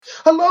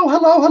Hello,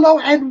 hello, hello,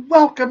 and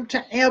welcome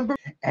to Amber.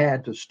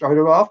 And to start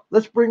it off,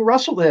 let's bring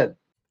Russell in.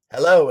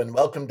 Hello, and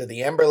welcome to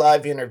the Amber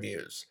Live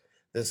interviews.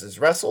 This is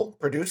Russell,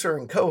 producer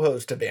and co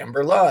host of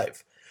Amber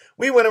Live.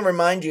 We want to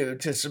remind you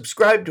to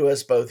subscribe to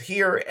us both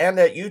here and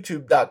at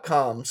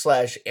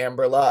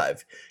youtube.com/Amber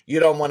Live.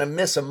 You don't want to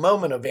miss a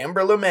moment of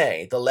Amber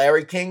LeMay, the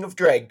Larry King of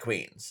drag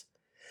queens.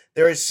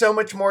 There is so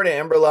much more to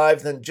Amber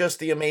Live than just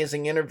the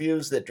amazing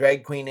interviews that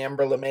drag queen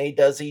Amber LeMay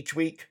does each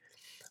week.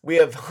 We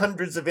have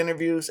hundreds of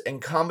interviews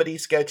and comedy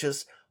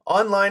sketches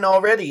online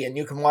already, and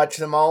you can watch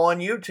them all on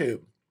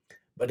YouTube.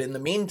 But in the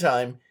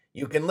meantime,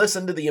 you can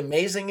listen to the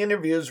amazing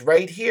interviews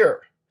right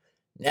here.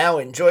 Now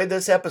enjoy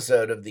this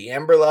episode of the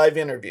Amber Live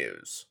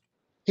interviews.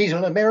 He's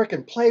an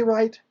American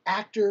playwright,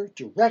 actor,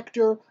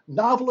 director,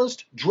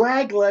 novelist,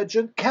 drag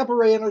legend,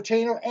 cabaret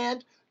entertainer,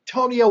 and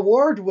Tony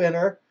Award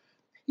winner.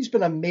 He's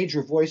been a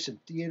major voice in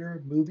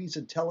theater, movies,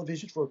 and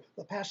television for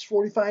the past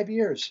 45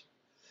 years.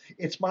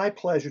 It's my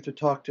pleasure to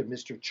talk to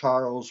Mr.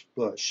 Charles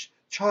Busch.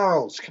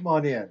 Charles, come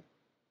on in.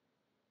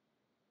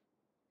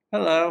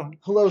 Hello.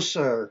 Hello,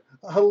 sir.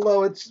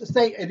 Hello.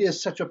 It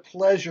is such a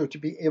pleasure to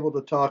be able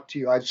to talk to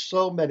you. I have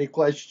so many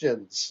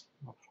questions.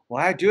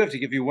 Well, I do have to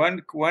give you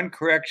one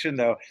correction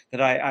though,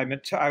 that I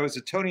was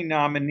a Tony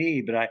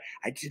nominee, but I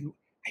didn't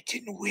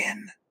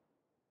win.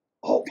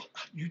 Oh,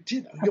 you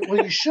did.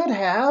 Well, you should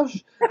have.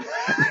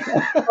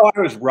 Oh,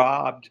 I was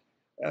robbed.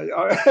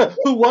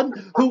 Who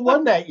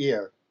won that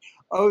year?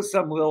 Oh,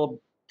 some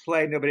little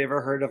play nobody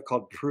ever heard of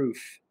called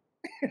Proof.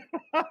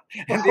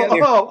 and the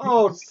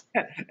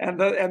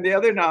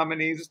other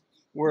nominees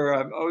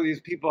were these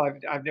people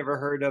I've never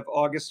heard of: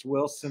 August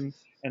Wilson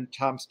and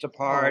Tom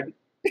Stoppard.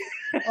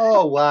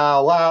 Oh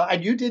wow!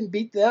 And you didn't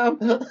beat them?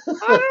 I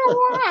don't know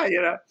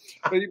why,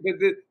 But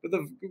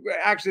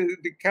actually,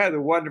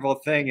 the wonderful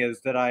thing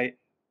is that I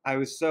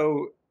was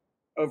so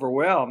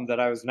overwhelmed that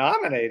I was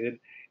nominated,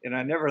 and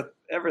I never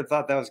ever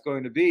thought that was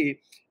going to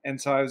be,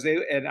 and so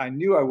and I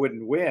knew I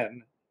wouldn't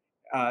win.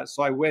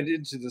 So I went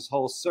into this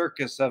whole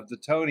circus of the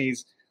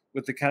Tonys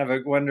with the kind of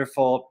a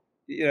wonderful,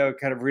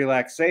 kind of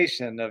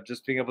relaxation of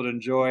just being able to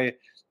enjoy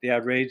the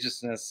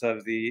outrageousness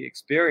of the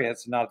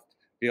experience and not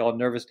be all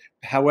nervous.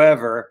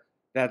 However,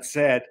 that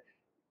said,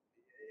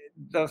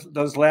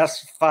 those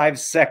last 5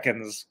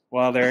 seconds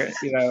while they're,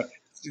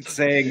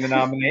 saying the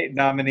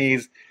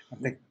nominees, I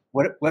think,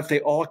 what if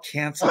they all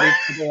cancel each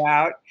other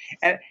out?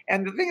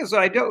 And the thing is,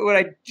 what I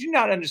do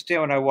not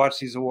understand when I watch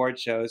these award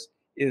shows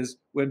is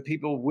when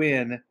people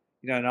win,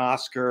 an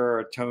Oscar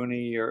or a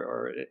Tony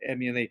or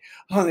Emmy, and they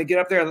get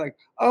up there and like,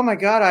 oh my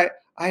God,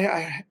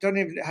 I don't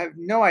even have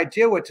no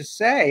idea what to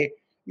say. I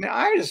mean,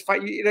 I just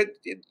fight you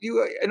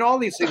and all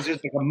these things.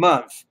 There's like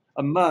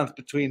a month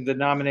between the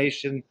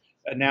nomination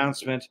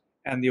announcement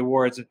and the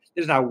awards.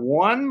 There's not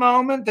one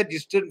moment that you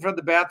stood in front of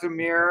the bathroom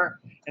mirror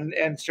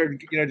and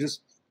started,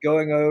 just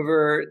going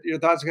over your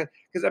thoughts.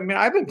 Because I mean,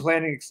 I've been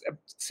planning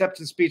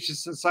acceptance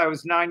speeches since I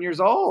was 9 years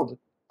old.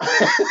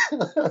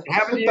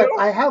 Haven't you? But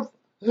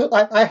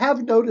I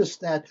have noticed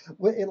that,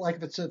 like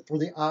if it's for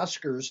the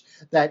Oscars,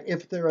 that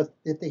if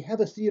they have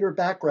a theater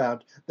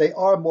background, they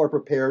are more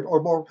prepared,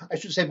 or more, I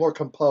should say, more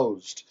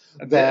composed.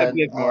 A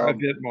bit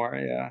more,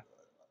 yeah.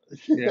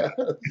 Yeah,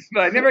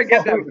 but I never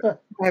get that.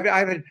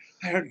 I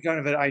don't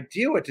have an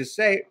idea what to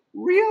say.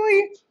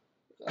 Really?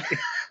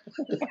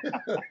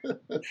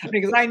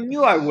 Because I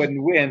knew I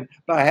wouldn't win,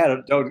 but I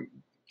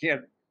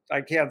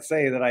can't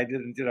say that I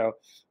didn't,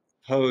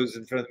 pose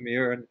in front of the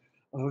mirror and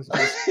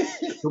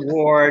this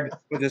award,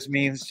 what this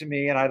means to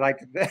me, and I like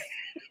that.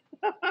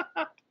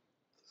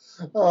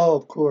 Oh,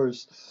 of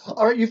course.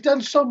 All right, you've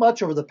done so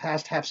much over the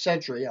past half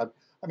century. I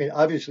mean,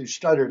 obviously, you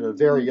started at a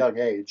very young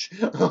age.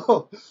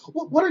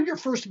 What are your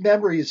first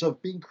memories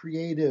of being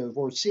creative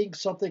or seeing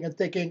something and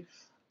thinking,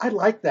 I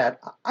like that.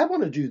 I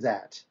want to do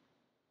that?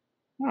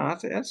 Oh,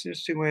 that's an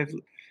interesting way of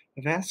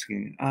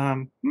asking.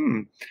 I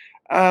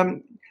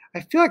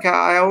feel like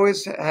I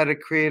always had a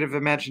creative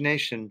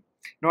imagination.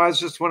 I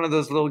was just one of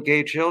those little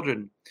gay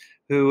children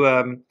who,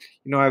 I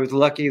was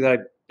lucky that I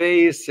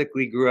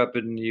basically grew up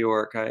in New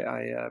York.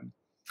 And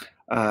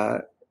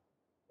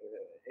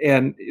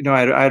I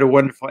had a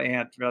wonderful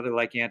aunt, rather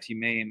like Auntie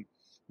Mame,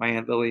 my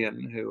Aunt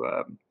Lillian, who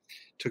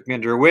took me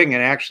under her wing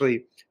and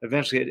actually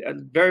eventually,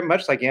 very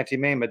much like Auntie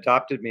Mame,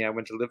 adopted me. I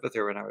went to live with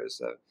her when I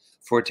was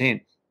 14.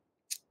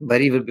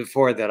 But even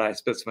before that, I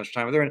spent so much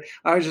time with her. And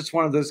I was just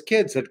one of those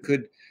kids that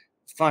could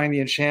find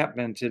the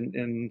enchantment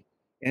in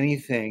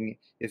anything.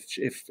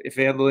 If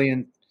Aunt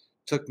Lillian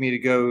took me to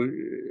go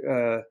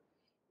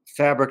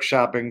fabric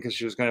shopping because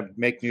she was going to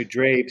make new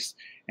drapes,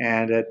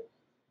 and at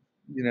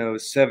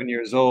 7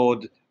 years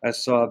old, I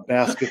saw a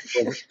basket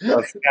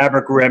of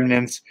fabric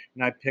remnants,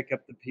 and I'd pick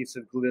up the piece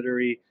of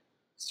glittery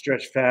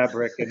stretch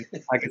fabric, and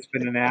I could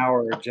spend an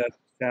hour just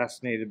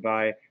fascinated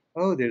by,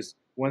 there's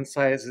one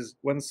side is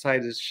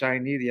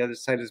shiny, the other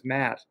side is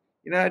matte.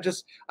 I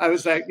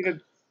was like,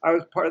 I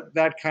was part of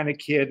that kind of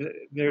kid.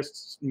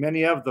 There's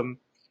many of them.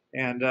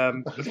 And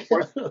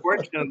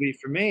fortunately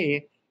for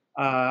me,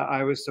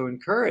 I was so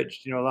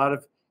encouraged. A lot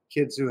of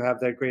kids who have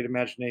that great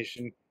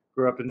imagination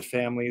grow up in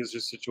families or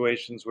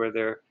situations where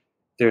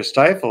they're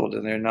stifled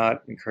and they're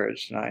not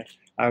encouraged. And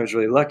I was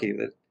really lucky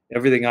that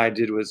everything I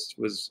did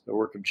was a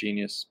work of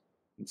genius.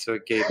 And so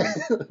it gave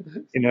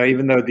me,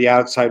 even though the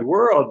outside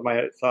world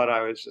might thought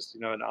I was just,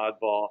 an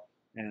oddball,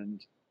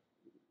 and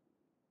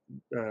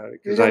You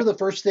because remember the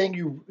first thing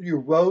you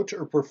wrote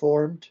or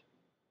performed?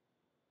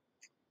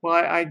 well,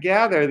 I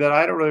gather that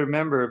I don't really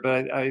remember,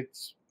 but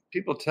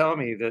people tell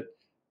me that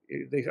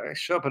they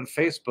show up on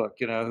Facebook,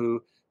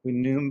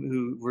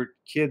 who were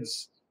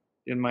kids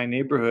in my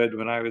neighborhood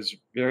when I was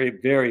very,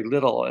 very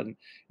little, and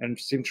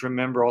seem to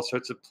remember all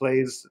sorts of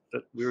plays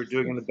that we were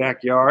doing in the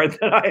backyard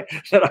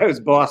that I was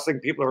bossing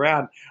people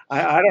around.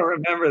 I don't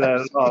remember that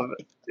at all.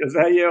 Is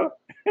that you?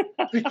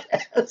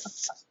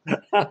 Yes.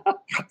 I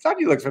thought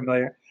you looked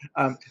familiar.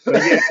 But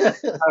yeah,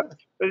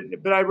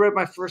 but I wrote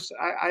my first,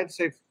 I'd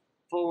say,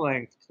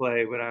 full-length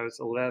play when I was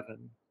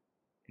 11,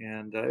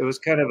 and it was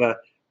kind of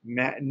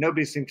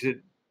nobody seemed to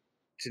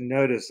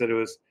notice that it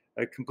was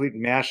a complete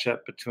mashup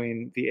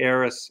between The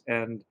Heiress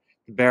and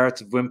The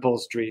Barretts of Wimpole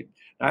Street.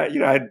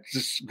 I'd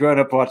just grown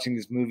up watching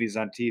these movies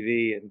on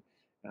TV, and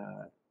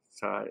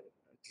so I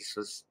just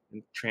was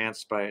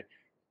entranced by.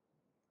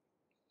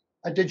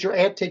 Did your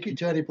aunt take you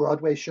to any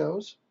Broadway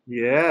shows?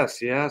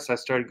 Yes. I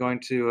started going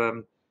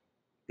to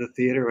the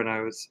theater when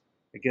I was,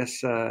 I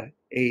guess,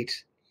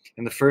 8.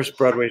 And the first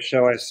Broadway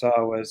show I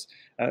saw was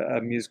a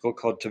musical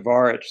called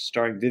Tavarich,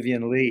 starring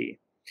Vivian Leigh.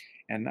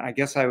 And I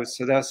guess that was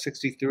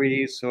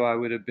 63, so I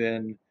would have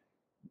been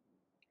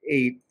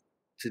 8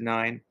 to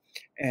 9.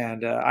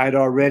 And I'd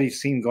already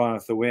seen Gone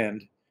with the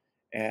Wind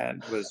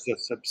and was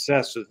just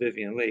obsessed with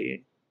Vivian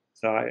Leigh.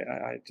 So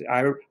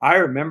I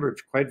remember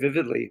quite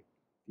vividly,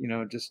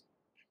 just,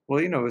 well,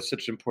 it was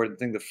such an important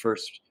thing, the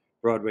first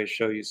Broadway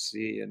show you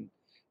see,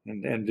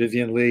 and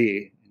Vivian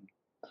Leigh.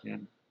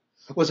 And,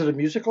 Was it a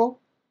musical?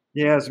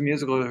 yeah, it's a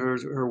musical.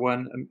 Her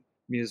one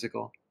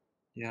musical.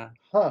 Yeah.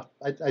 Huh.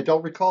 I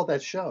don't recall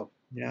that show.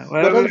 Yeah.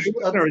 What Well, other, it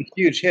wasn't a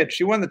huge hit.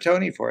 She won the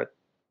Tony for it.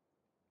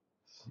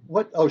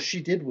 what? Oh,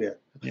 she did win.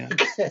 Yeah.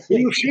 Okay.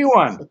 She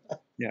won.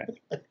 Yeah.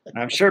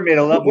 I'm sure it made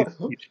a lovely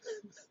speech.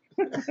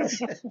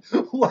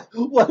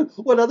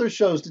 What other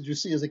shows did you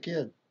see as a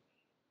kid?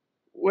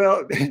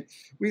 Well,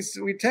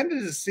 we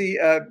tended to see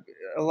a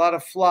lot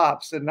of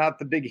flops and not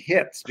the big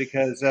hits,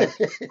 because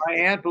my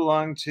aunt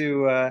belonged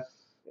to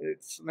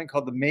something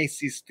called the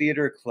Macy's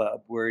Theater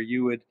Club, where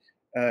you would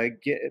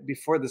get,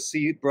 before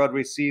the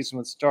Broadway season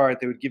would start,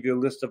 they would give you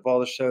a list of all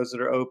the shows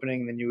that are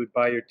opening, and then you would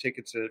buy your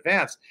tickets in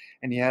advance,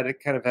 and you had to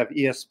kind of have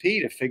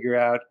ESP to figure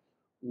out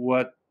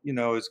what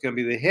is going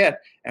to be the hit.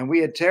 And we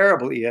had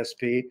terrible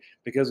ESP,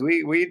 because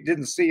we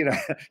didn't see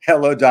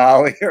Hello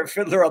Dolly or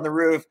Fiddler on the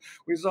Roof.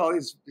 We saw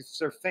these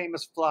sort of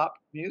famous flop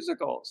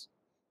musicals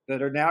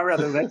that are now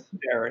rather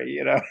legendary,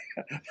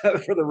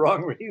 for the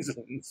wrong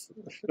reasons.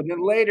 But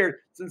then later,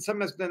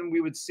 sometimes then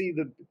we would see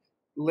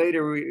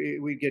later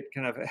we get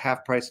kind of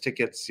half price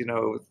tickets,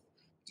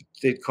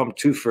 they'd call them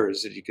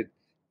twofers, that you could,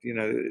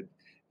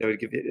 they would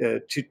give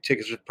you 2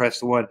 tickets for the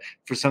price of 1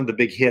 for some of the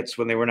big hits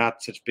when they were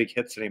not such big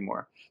hits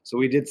anymore. So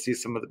we did see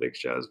some of the big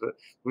shows, but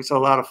we saw a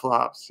lot of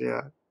flops.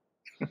 Yeah.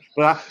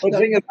 But the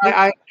thing is,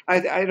 I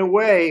in a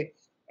way,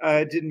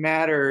 it didn't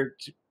matter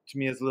to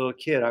me as a little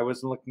kid. I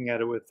wasn't looking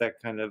at it with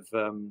that kind of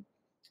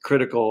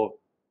critical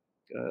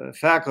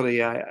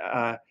faculty.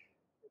 I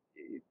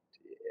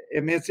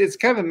mean, it's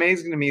kind of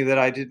amazing to me that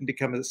I didn't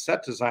become a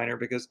set designer,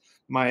 because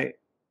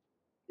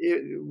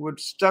what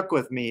stuck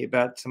with me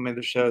about some of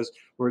the shows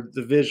were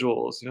the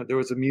visuals. There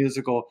was a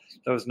musical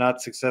that was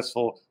not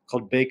successful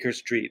called Baker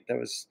Street that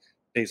was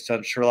based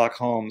on Sherlock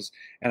Holmes,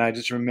 and I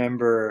just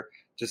remember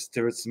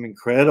there was some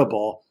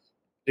incredible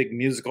big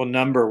musical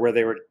number where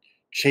they were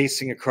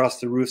chasing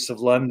across the roofs of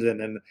London,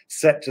 and the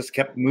set just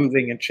kept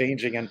moving and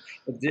changing, and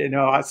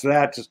so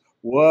that just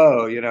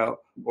whoa,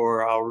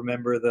 Or I'll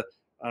remember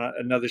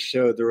another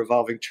show, The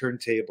Revolving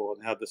Turntable,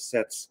 and how the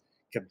sets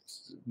kept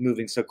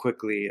moving so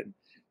quickly,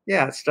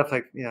 and stuff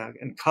like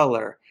and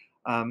color.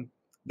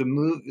 The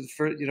movie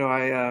for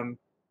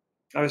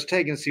I was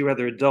taken to see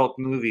rather adult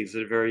movies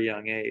at a very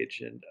young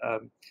age, and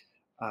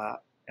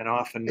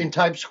often In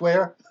Times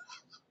Square?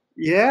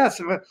 yes.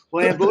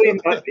 Well, Aunt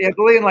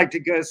Boleyn liked to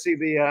go see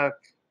the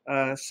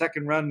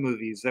second run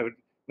movies.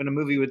 When a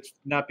movie would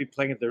not be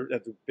playing at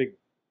the big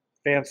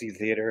fancy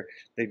theater,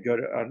 they'd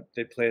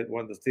play at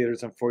one of the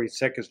theaters on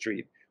 42nd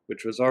Street,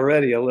 which was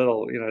already a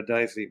little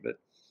dicey, but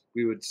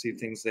we would see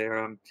things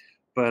there.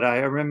 But I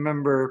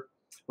remember,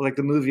 like,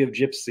 the movie of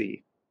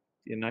Gypsy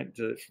from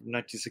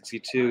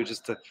 1962,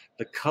 just the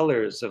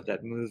colors of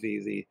that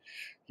movie,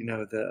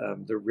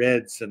 the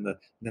reds, and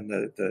then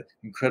the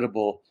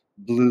incredible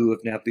blue of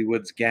Natalie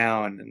Wood's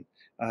gown,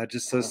 and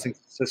just those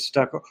things just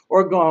stuck.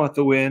 Or Gone with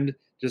the Wind,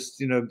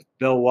 just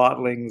Belle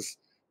Watling's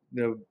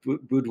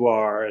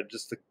boudoir, and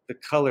just the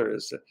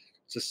colors,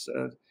 just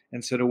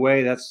and so in a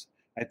way, that's,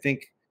 I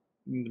think,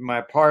 my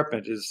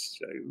apartment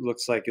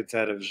looks like it's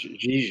out of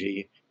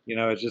Gigi.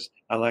 It's just,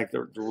 I like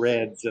the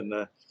reds and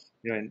the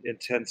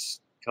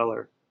intense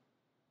color.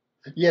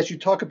 Yes, you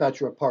talk about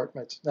your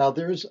apartment. Now,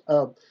 there's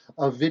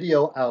a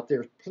video out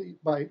there. Please,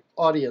 my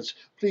audience,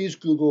 please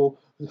Google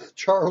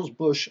Charles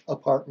Busch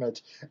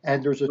apartment,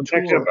 and there's a It's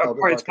actually tour of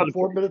it, it's like a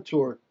called 4-minute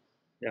tour.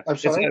 yeah. I'm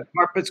It's an sorry,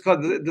 apartment. It's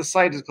called the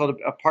site is called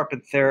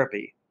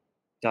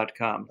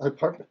apartmenttherapy.com.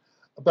 apartment,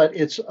 but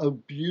it's a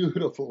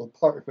beautiful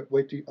apartment.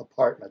 Wait till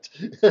apartment.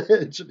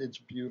 It's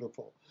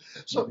beautiful.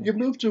 So Mhm. you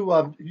moved to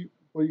well,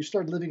 you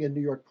started living in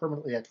New York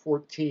permanently at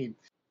 14.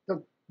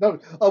 No, no.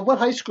 What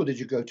high school did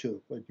you go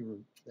to when you were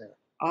there?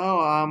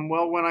 Oh,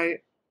 well, when I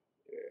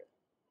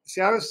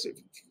see, I was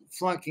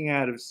flunking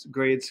out of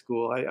grade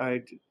school.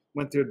 I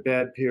went through a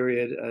bad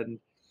period, and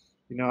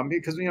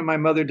because my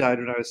mother died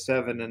when I was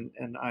 7,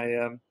 and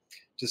I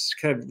just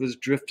kind of was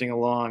drifting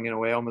along in a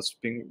way,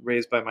 almost being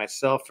raised by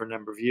myself for a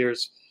number of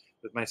years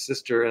with my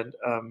sister, and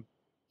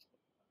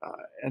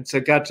so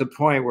it got to a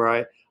point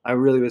where I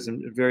really was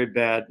in very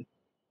bad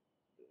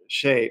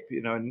shape,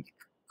 and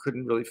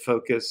couldn't really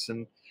focus,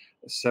 and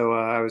so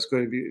I was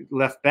going to be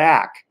left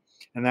back,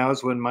 and that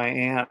was when my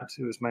aunt,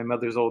 who was my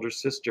mother's older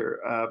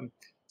sister,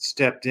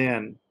 stepped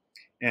in,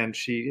 and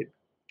she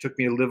took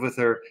me to live with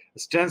her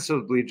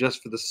ostensibly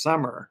just for the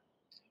summer,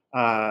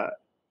 uh,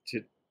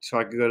 to so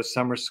I could go to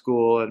summer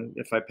school, and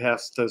if I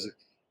passed those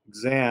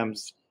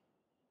exams,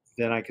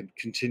 then I could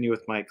continue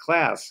with my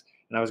class.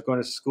 And I was going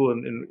to school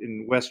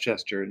in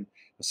Westchester, in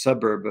a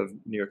suburb of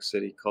New York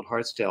City called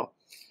Hartsdale.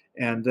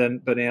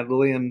 But Aunt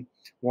Lillian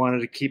wanted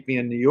to keep me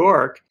in New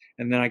York,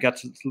 and then I got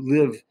to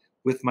live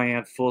with my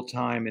aunt full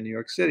time in New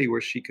York City,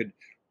 where she could,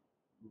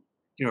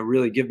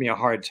 really give me a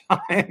hard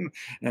time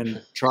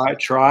and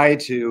try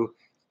to,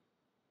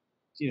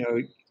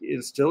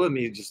 instill in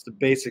me just the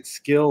basic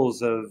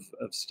skills of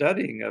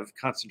studying, of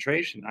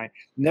concentration. I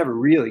never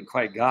really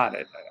quite got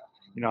it.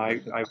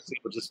 I was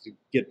able just to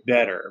get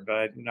better,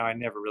 but I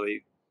never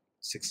really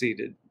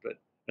succeeded. But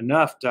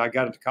enough I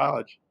got into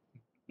college.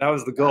 That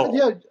was the goal.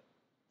 Yeah.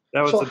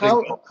 That was So the big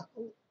goal.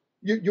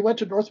 you went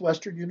to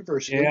Northwestern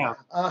University. Yeah.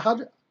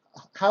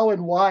 How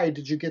and why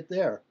did you get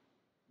there?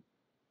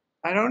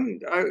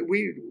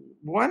 We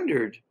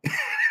wondered.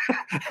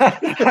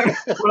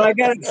 When I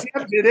got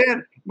accepted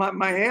in,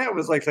 my aunt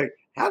was like,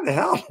 how the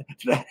hell did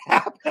that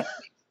happen?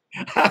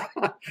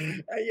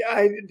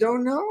 I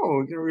don't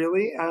know,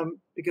 really,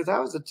 because I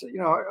was a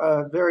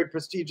very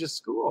prestigious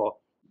school.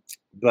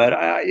 But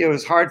it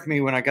was hard for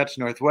me when I got to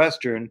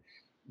Northwestern,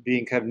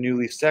 being kind of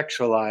newly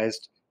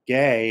sexualized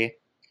gay,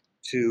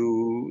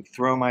 to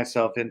throw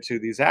myself into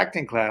these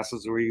acting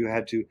classes where you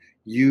had to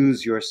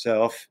use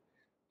yourself,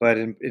 but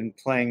in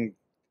playing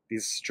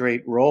these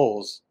straight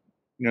roles.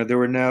 There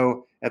were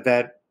no, at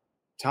that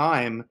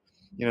time,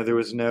 there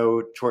was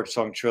no Torch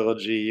Song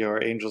Trilogy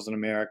or Angels in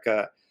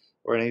America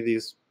or any of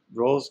these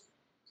roles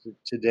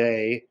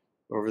today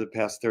over the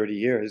past 30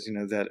 years,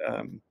 that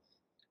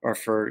are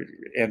for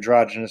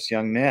androgynous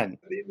young men.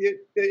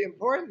 The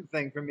important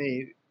thing for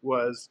me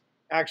was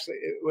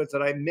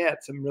that I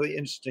met some really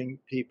interesting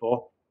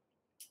people,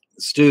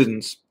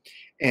 students,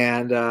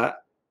 and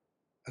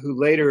who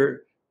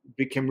later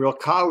became real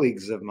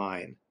colleagues of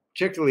mine.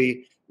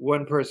 Particularly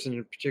one person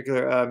in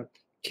particular,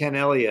 Ken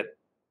Elliott,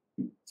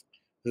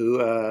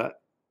 who I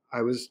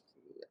was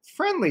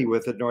friendly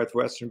with at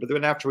Northwestern, but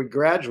then after we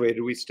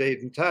graduated, we stayed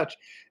in touch,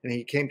 and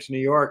he came to New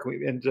York.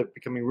 We ended up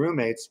becoming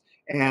roommates,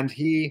 and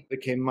he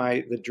became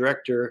the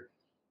director,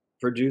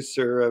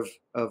 producer of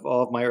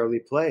all of my early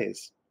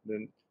plays.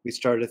 Then we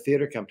started a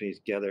theater company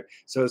together.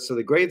 So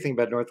the great thing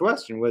about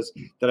Northwestern was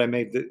that I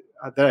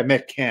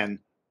met Ken.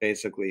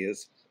 Basically,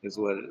 is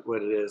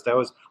what it is. That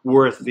was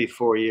worth the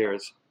 4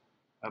 years.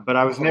 But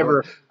I was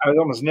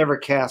almost never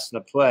cast in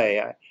a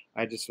play.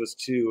 I just was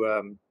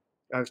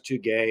I was too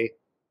gay,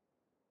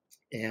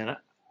 and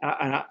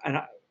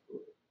and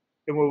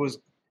what was,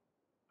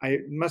 I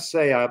must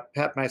say, I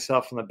pat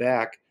myself on the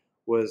back,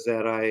 was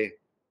that I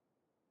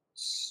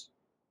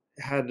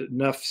had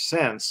enough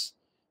sense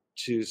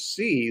to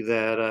see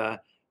that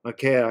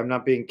okay, I'm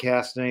not being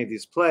cast in any of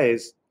these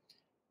plays,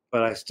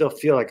 but I still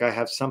feel like I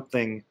have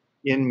something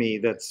in me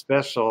that's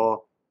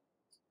special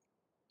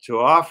to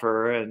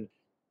offer, and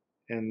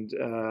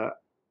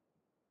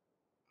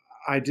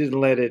I didn't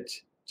let it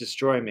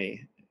destroy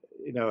me.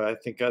 I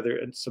think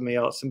somebody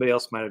else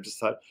might have just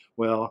thought,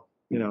 well,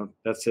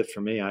 that's it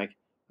for me. I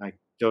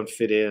don't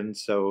fit in,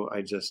 so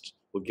I just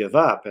will give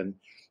up, and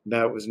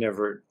that was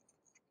never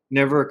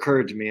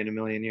occurred to me in a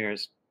million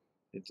years.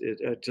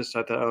 It just,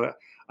 I thought,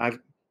 oh,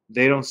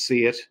 they don't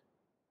see it,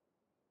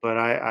 but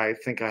I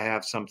think I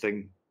have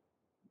something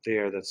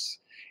there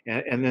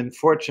and then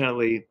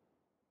fortunately,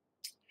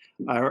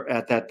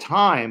 at that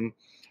time,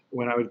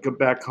 when I would go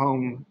back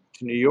home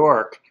to New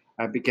York,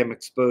 I became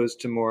exposed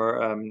to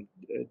more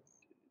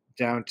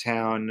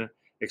downtown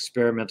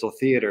experimental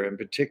theater, and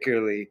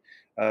particularly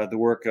the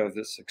work of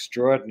this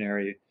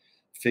extraordinary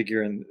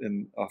figure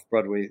in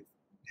off-Broadway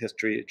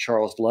history,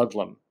 Charles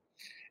Ludlam.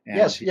 And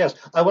Yes.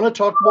 I want to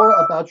talk more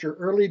about your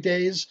early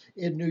days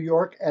in New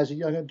York as a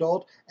young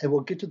adult, and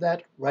we'll get to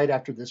that right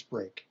after this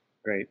break.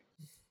 great.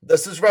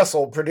 This is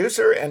Russell,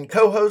 producer and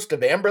co-host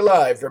of Amber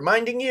Live,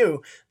 reminding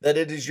you that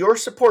it is your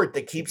support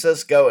that keeps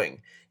us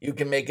going. You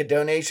can make a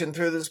donation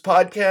through this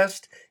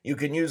podcast, you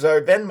can use our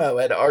Venmo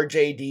at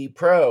RJD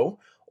Pro,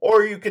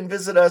 or you can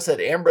visit us at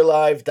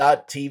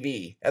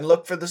amberlive.tv and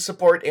look for the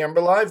Support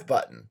Amber Live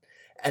button.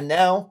 And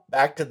now,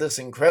 back to this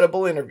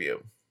incredible interview.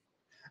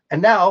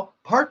 And now,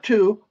 part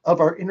 2 of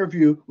our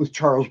interview with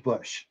Charles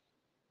Busch.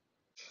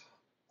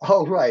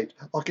 All right,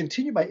 I'll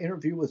continue my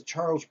interview with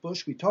Charles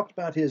Busch. We talked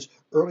about his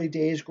early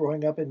days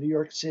growing up in New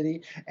York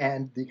City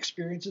and the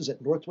experiences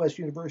at Northwest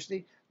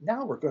University.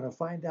 Now we're going to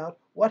find out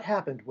what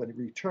happened when he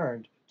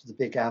returned to the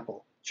Big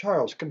Apple.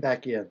 Charles, come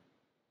back in.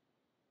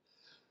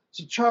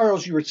 So,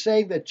 Charles, you were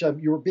saying that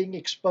you were being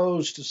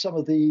exposed to some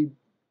of the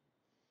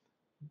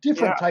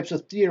different types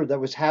of theater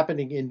that was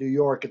happening in New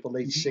York at the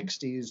late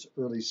 60s,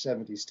 early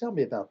 70s. Tell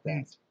me about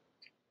that.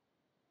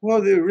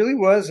 Well, there really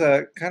was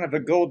a kind of a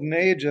golden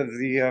age of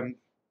the, I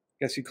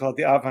guess you call it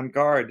the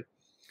avant-garde.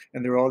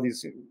 And there were all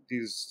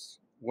these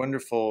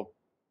wonderful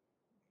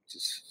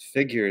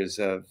figures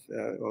of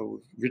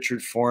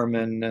Richard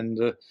Foreman and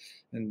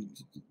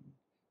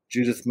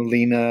Judith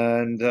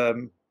Malina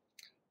and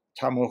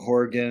Tom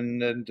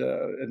O'Horgan, and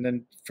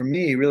then for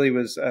me really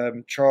was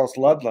Charles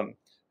Ludlam,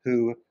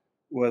 who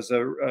was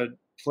a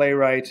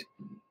playwright,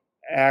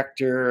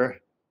 actor,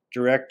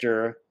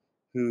 director,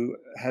 who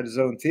had his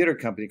own theater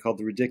company called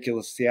the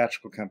Ridiculous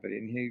Theatrical Company,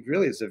 and he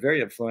really is a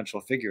very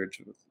influential figure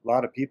to a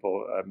lot of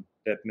people.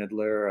 Bette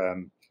Midler,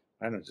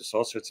 I don't know, just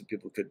all sorts of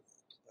people could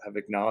have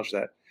acknowledged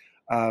that.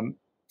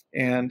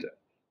 And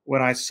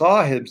when I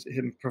saw him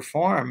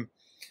perform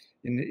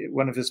in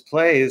one of his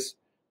plays,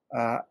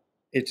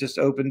 it just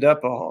opened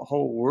up a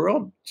whole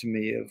world to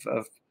me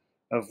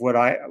of what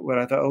I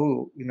thought.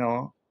 Oh, you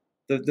know,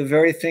 the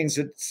very things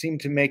that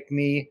seemed to make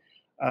me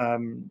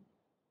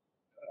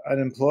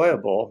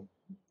unemployable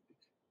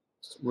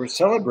were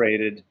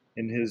celebrated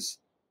in his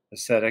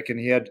aesthetic, and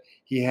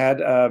he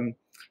had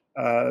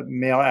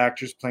male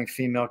actors playing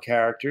female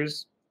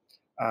characters,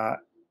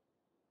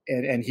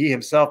 and he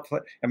himself. I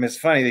mean, it's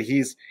funny that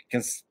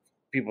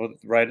people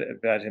write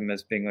about him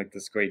as being like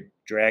this great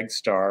drag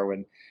star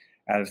when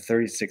out of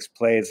 36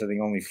 plays, I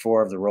think only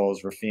 4 of the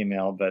roles were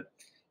female, but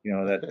you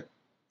know that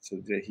so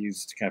that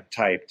he's kind of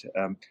typed.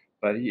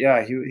 But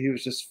yeah, he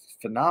was just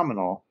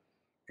phenomenal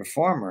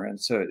performer,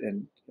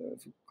 and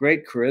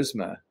great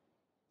charisma.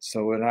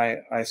 So when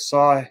I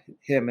saw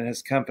him and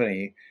his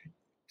company,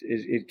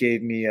 it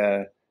gave me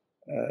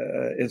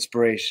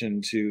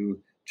inspiration to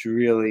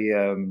really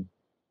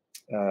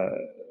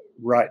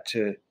write,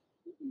 to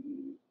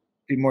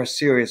be more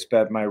serious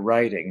about my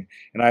writing.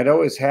 And I'd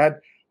always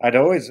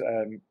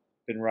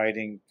been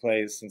writing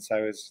plays since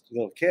I was a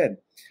little kid,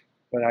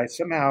 but I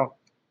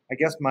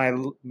guess my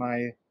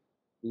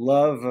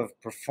love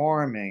of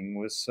performing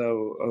was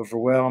so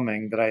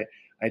overwhelming that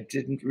I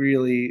didn't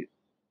really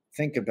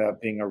think about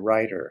being a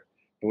writer.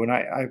 But when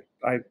I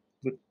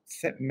would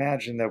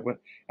imagine that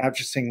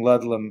after seeing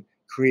Ludlam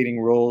creating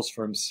roles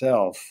for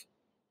himself,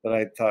 that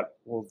I thought,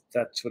 well,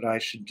 that's what I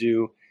should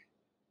do.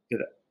 That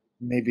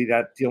maybe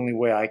that the only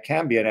way I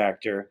can be an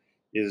actor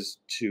is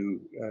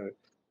to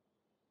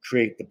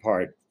create the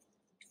part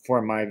for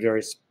my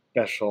very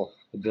special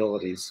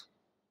abilities.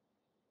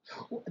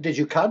 Did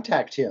you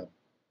contact him?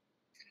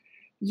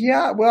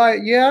 Yeah, well,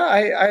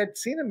 I had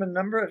seen him a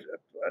number of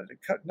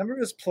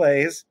his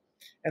plays,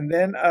 and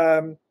then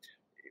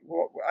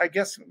I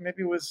guess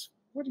maybe it was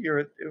what year?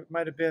 It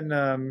might have been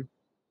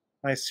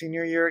my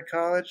senior year at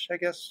college, I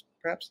guess,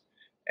 perhaps.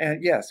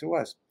 And yes, it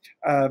was.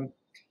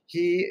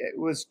 He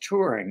was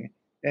touring,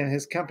 and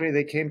his company,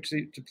 they came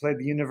to play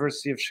the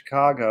University of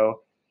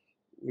Chicago,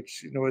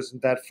 which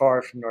isn't that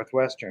far from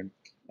Northwestern.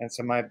 And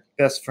so my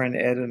best friend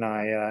Ed and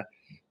I,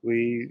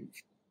 we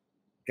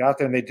got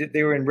there, and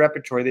they were in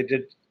repertory. They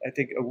did, I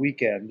think, a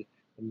weekend,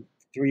 and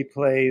 3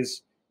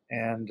 plays,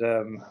 and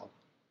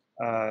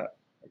I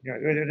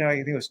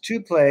think it was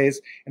 2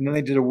 plays, and then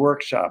they did a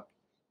workshop.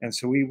 And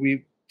so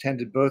we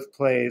attended both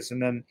plays,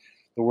 and then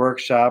the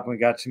workshop, and we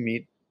got to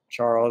meet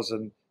Charles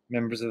and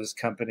members of his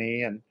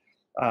company, and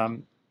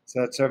so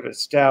that sort of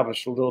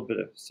established a little bit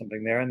of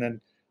something there. And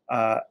then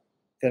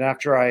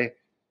after I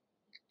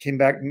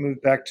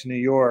moved back to New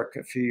York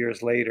a few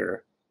years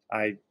later,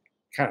 I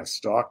kind of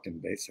stalked him,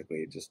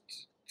 basically, just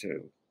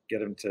to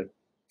get him to.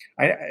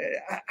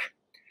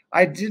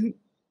 I didn't.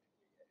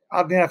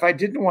 I mean, if I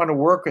didn't want to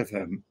work with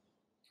him,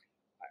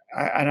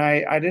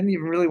 I didn't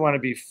even really want to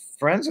be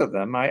friends with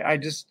him. I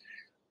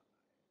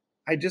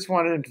just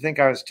wanted him to think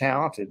I was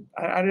talented.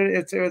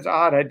 It was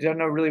odd. I don't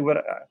know really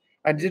what.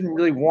 I didn't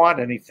really want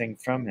anything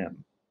from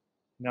him.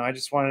 No, I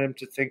just wanted him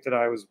to think that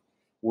I was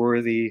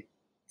worthy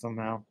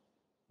somehow.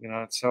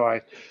 So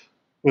I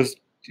was,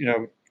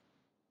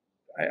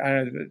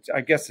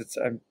 I guess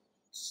I'm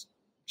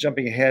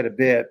jumping ahead a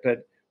bit,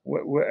 but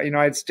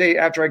I'd stay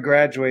after I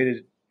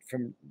graduated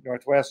from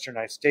Northwestern.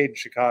 I stayed in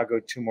Chicago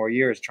 2 more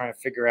years, trying to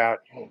figure out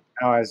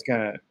how I was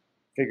going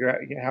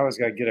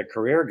to get a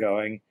career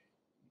going,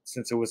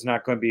 since it was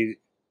not going to be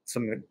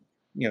something,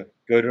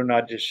 go to an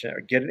audition, or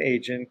get an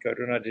agent, go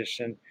to an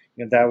audition,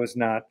 that was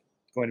not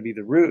going to be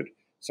the route.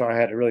 So I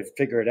had to really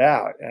figure it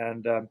out,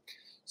 and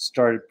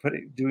started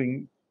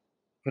putting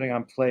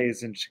on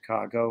plays in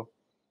Chicago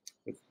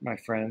with my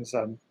friends.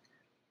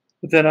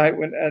 But then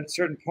when at a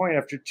certain point,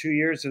 after 2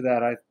 years of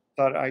that, I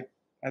thought I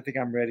think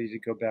I'm ready to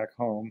go back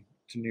home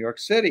to New York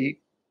City,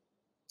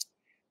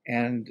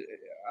 and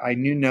I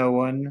knew no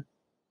one.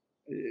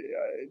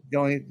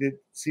 It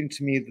seemed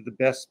to me that the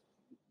best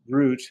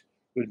route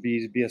would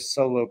be to be a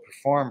solo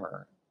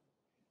performer.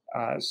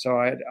 So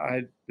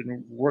I'd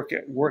been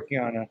working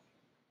on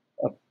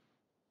a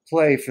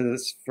play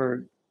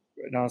for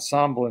an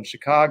ensemble in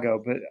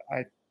Chicago, but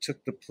I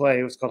took the play.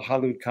 It was called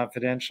Hollywood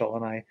Confidential,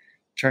 and I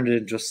turned it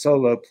into a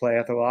solo play.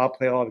 I thought, well, I'll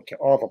play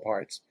all the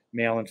parts,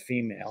 male and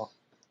female.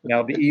 And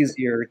that'll be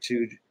easier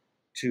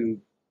to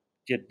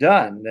get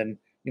done than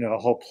a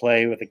whole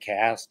play with a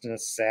cast and a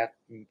set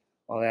and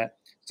all that.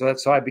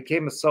 So I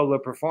became a solo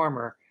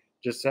performer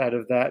just out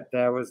of that.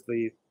 That was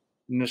the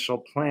initial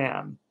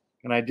plan,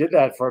 and I did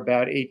that for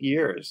about 8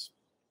 years,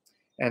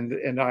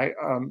 and I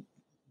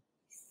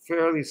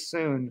fairly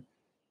soon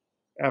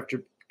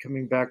after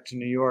coming back to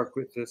New York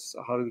with this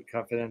Hollywood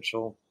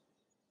Confidential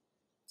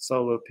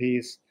solo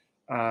piece,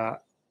 I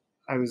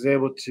was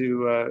able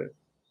to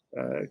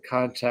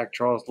contact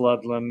Charles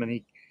Ludlam,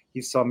 and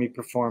he saw me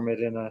perform it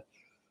in a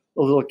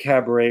little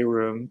cabaret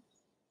room,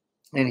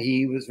 and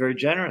he was very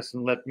generous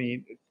and let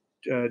me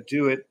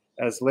do it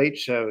as late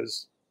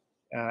shows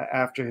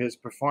after his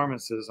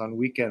performances on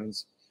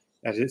weekends.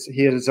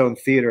 He had his own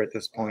theater at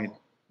this point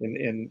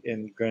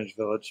in Greenwich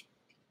Village,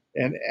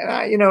 and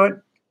I,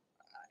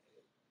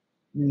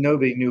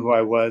 nobody knew who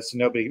I was.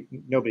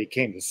 Nobody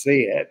came to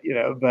see it,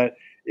 but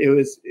it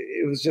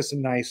was just a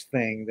nice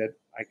thing that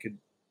I could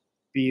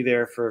be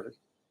there for,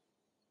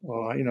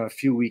 a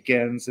few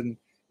weekends, and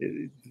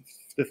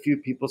the few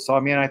people saw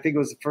me. And I think it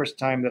was the first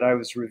time that I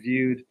was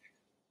reviewed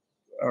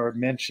or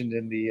mentioned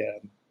in the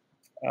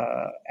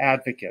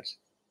Advocate,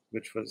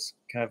 which was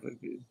kind of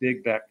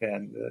big back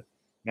then, the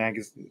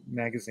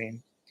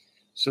magazine.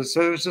 So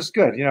it was just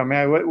good. I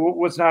mean, it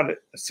was not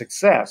a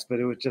success, but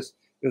it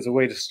was a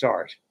way to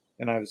start.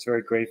 And I was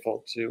very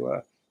grateful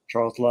to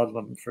Charles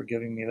Ludlam for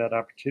giving me that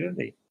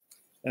opportunity.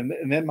 And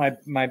then my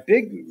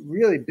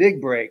really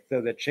big break,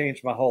 though, that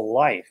changed my whole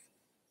life,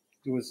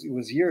 it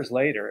was years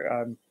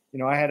later.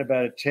 I had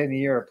about a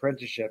 10-year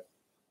apprenticeship,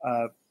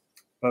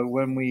 but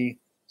when we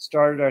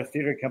started our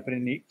theater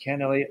company,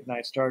 Ken Elliott and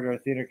I started our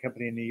theater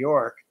company in New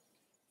York,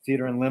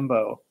 Theater in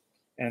Limbo,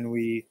 and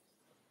we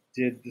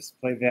did this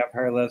play,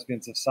 Vampire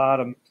Lesbians of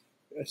Sodom,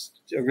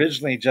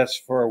 originally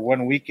just for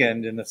one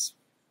weekend in this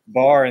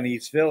bar in the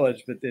East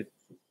Village, but it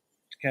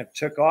kind of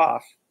took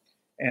off.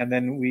 And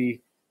then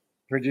we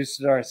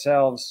produced it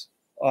ourselves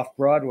off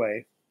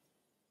Broadway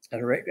at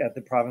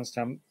the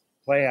Provincetown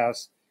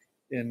Playhouse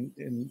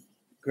in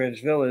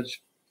Greenwich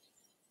Village.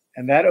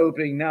 And that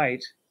opening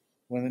night,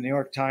 when the New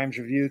York Times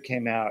review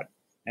came out,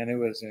 and it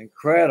was an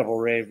incredible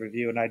rave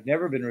review, and I'd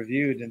never been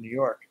reviewed in New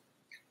York,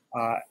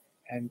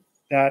 and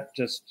that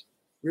just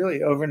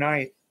really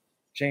overnight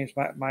changed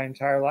my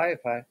entire life.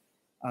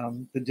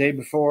 The day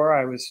before,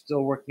 I was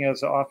still working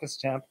as an office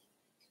temp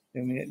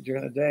during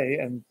the day,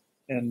 and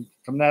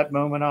from that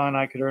moment on,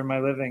 I could earn my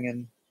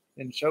living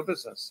in show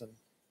business, and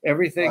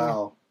everything,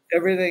 Wow.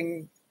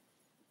 everything,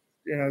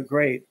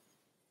 great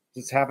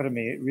that's happened to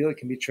me. It really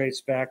can be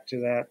traced back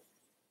to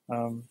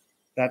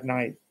that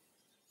night.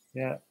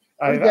 Yeah.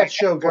 Where did that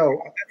show go?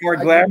 More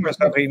glamorous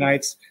opening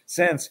nights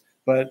since,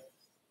 but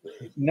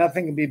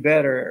nothing can be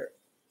better.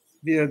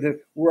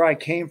 Where I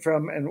came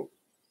from and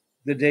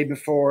the day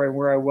before and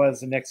where I was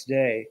the next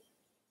day,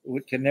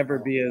 it can never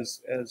be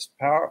as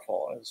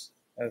powerful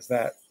as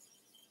that.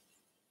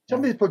 Tell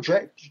me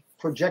the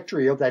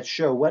trajectory of that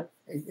show. What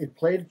it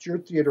played at your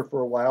theater for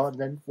a while, and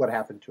then what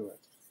happened to it?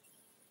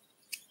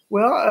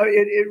 Well,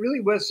 it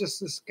really was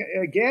just this,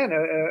 again,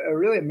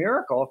 really a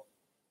miracle.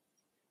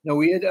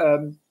 We had,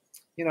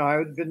 I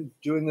had been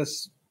doing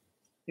this,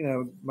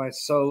 my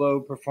solo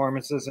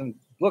performances and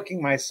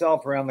booking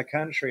myself around the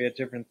country at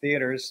different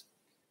theaters,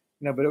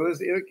 but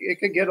it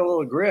could get a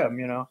little grim,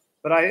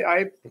 but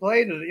I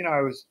played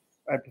it,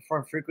 I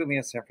performed frequently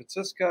in San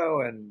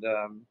Francisco and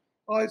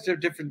all these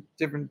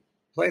different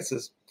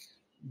places,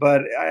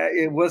 but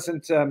it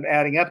wasn't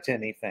adding up to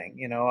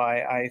anything.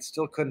 I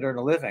still couldn't earn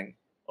a living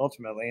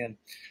ultimately,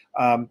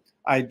 and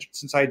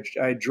since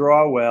I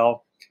draw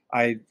well,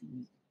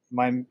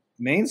 my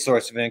main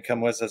source of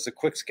income was as a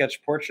quick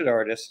sketch portrait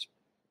artist,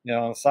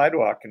 on the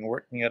sidewalk and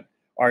working at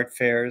art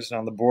fairs and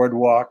on the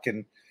boardwalk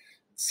and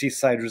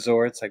seaside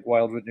resorts like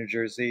Wildwood, New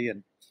Jersey,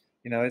 and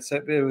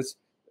it was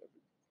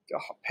a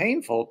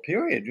painful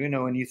period,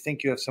 when you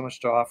think you have so much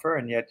to offer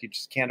and yet you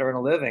just can't earn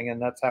a living,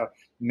 and that's how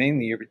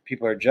mainly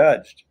people are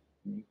judged.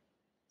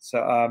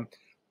 So,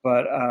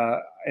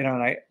 and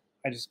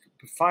I just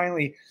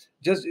finally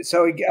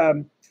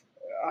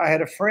I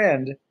had a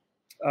friend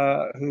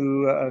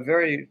who a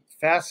very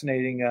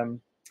fascinating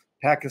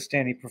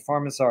Pakistani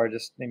performance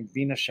artist named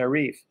Veena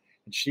Sharif,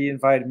 and she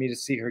invited me to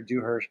see her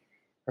do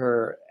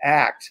her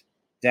act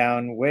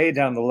way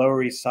down the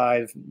Lower East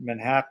Side of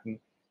Manhattan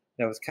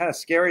that was kind of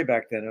scary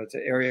back then. It was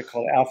an area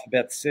called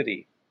Alphabet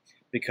City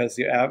because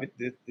the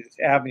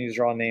avenues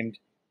are all named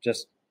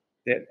just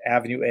the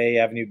Avenue A,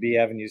 Avenue B,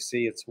 Avenue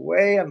C. It's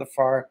way on the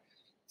far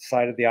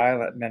side of the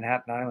island,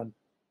 Manhattan Island.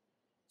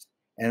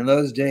 And in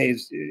those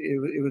days,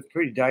 it was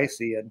pretty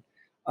dicey. And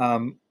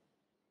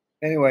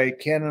anyway,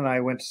 Ken and I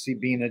went to see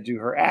Bina do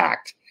her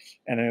act,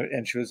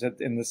 and she was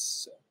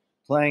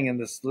playing in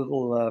this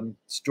little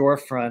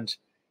storefront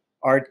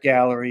art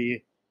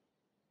gallery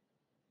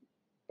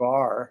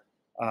bar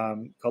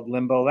called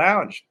Limbo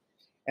Lounge.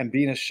 And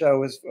Bina's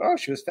show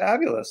she was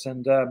fabulous.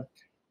 And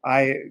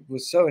I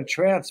was so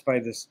entranced by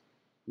this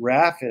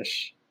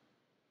raffish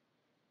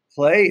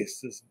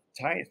place, this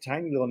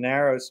tiny little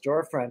narrow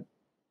storefront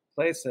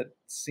place that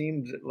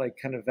seemed like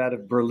kind of out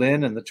of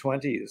Berlin in the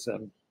 20s.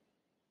 And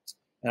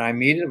I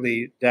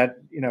immediately,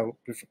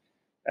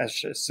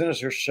 as soon as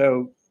her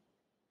show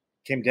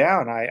came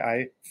down,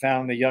 I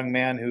found the young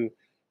man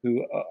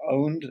who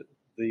owned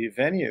the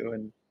venue,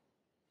 and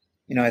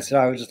I said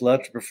I would just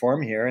love to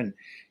perform here, and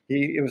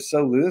it was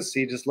so loose.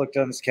 He just looked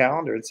on his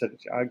calendar and said,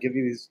 "I'll give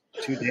you these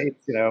 2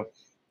 dates,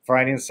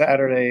 Friday and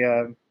Saturday,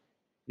 a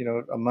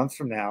month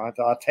from now." I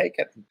thought, "I'll take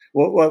it."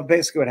 Well,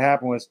 basically what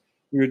happened was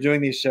we were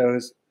doing these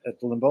shows at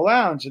the Limbo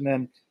Lounge, and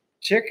then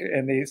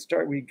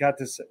we got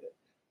this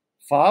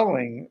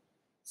following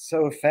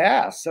so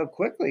fast, so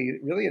quickly,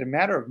 really in a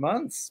matter of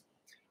months.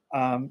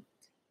 And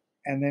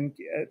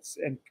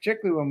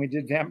particularly when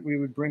we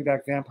would bring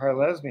back Vampire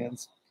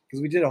Lesbians,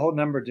 because we did a whole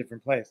number of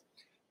different plays.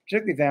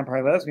 Particularly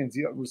Vampire Lesbians,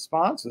 the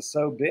response was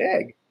so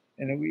big,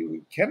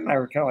 and Ken and I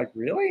were kind of like,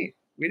 really?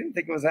 We didn't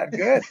think it was that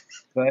good.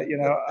 But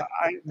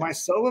my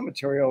solo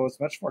material was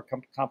much more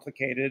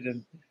complicated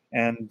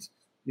and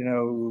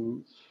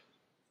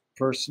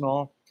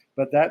personal.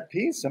 But that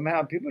piece,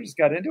 somehow people just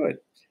got into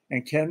it.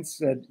 And Ken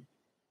said,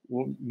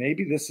 well,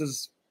 maybe this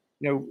is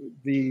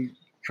the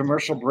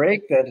commercial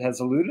break that has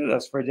eluded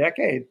us for a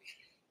decade.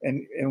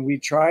 And we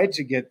tried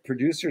to get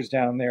producers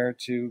down there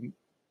to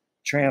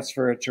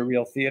transfer it to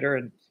real theater,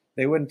 and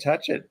they wouldn't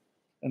touch it.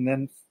 And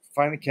then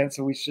finally Ken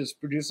said we should just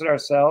produce it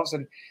ourselves,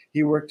 and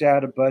he worked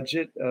out a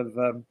budget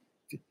of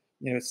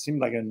it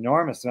seemed like an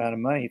enormous amount of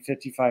money,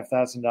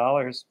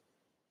 $55,000,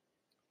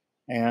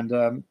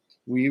 and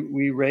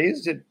we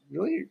raised it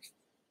really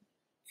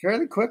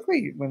fairly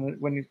quickly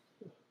when you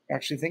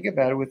actually think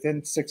about it,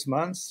 within 6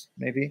 months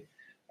maybe.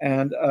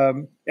 And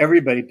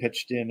everybody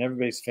pitched in,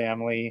 everybody's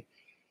family,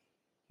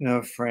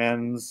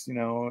 friends,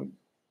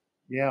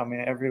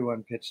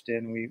 everyone pitched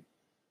in. We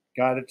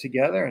got it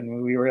together,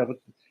 and we were able to,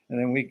 and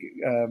then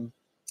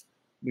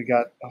we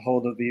got a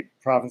hold of the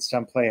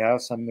Provincetown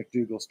Playhouse on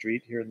McDougal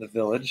Street here in the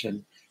Village,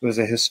 and it was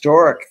a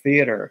historic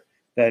theater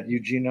that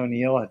Eugene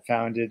O'Neill had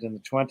founded in the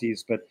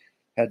 20s, but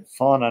had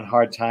fallen on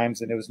hard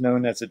times, and it was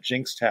known as a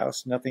jinxed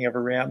house. Nothing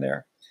ever ran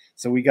there.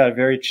 So we got a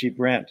very cheap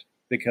rent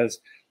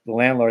because the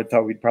landlord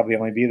thought we'd probably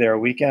only be there a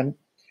weekend,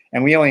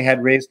 and we only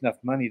had raised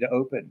enough money to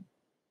open.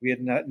 We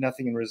had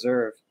nothing in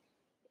reserve.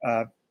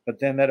 But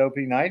then that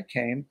opening night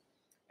came,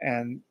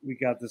 and we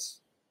got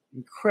this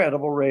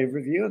incredible rave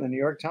review in the New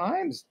York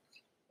Times.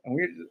 And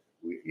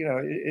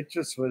it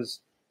just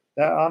was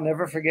that I'll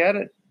never forget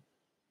it.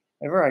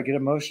 Ever. I get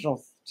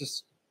emotional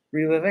just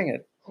reliving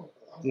it.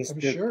 I'm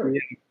sure.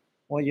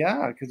 Well,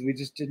 yeah, because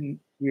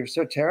we were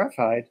so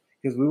terrified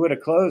because we would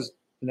have closed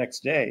the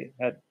next day.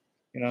 And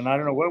I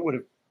don't know what would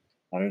have,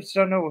 I just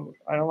don't know.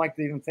 I don't like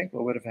to even think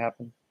what would have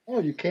happened. Oh,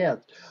 you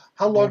can't.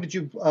 How long did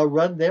you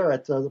run there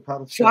at the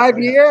Province? 5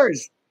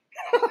 years.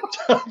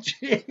 Oh,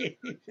 gee.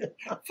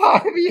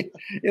 5 years.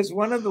 It's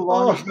one of the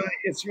longest.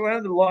 It's one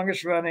of the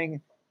longest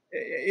running.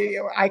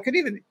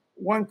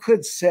 One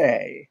could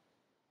say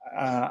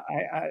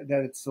that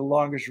it's the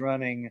longest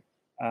running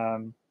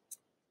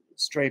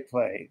straight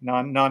play,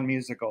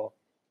 non-musical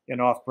in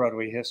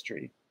off-Broadway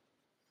history.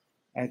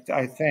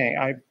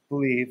 I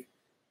believe.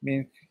 I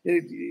mean,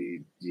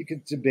 you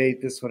could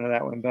debate this one or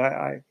that one, but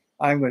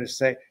I'm going to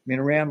say, it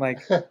ran like,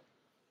 I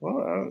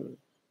don't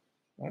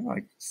know,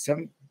 like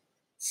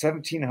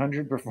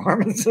 1,700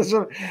 performances.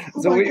 So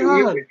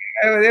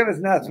it was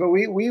nuts. But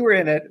we were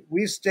in it.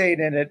 We stayed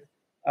in it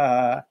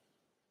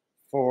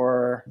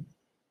for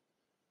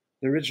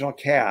the original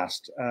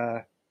cast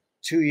about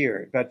 2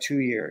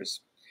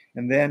 years,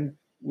 and then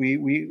we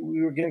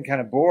were getting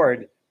kind of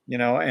bored,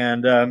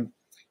 and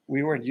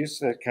we weren't used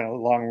to that kind of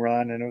long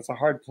run, and it was a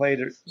hard play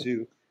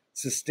to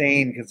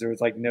sustain because there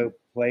was like no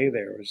play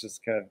there. It was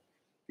just kind of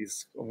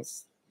these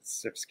almost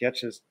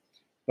sketches.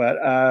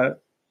 But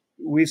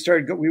we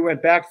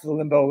went back to the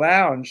Limbo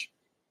Lounge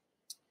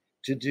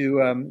to do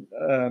a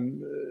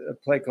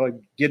play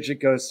called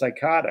Gidget Goes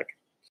Psychotic.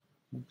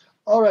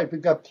 All right,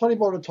 we've got plenty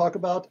more to talk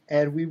about,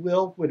 and we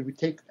will when we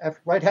take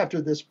right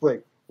after this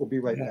break. We'll be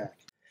right back.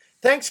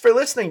 Thanks for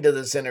listening to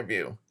this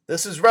interview.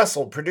 This is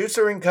Russell,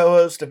 producer and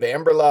co-host of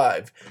Amber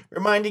Live,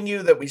 reminding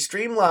you that we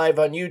stream live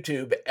on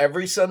YouTube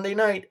every Sunday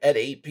night at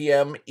 8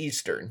 p.m.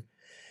 Eastern.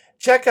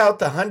 Check out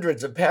the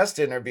hundreds of past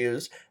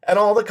interviews and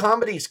all the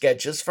comedy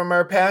sketches from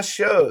our past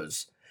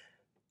shows.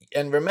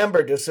 And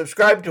remember to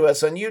subscribe to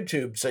us on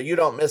YouTube so you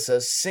don't miss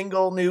a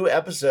single new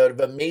episode of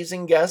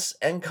amazing guests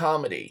and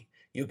comedy.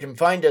 You can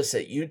find us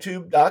at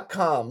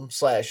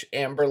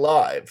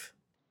youtube.com/AmberLive.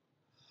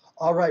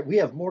 All right, we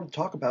have more to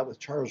talk about with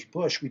Charles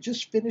Busch. We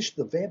just finished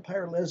the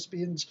Vampire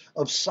Lesbians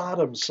of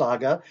Sodom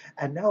saga,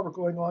 and now we're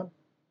going on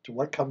to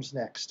what comes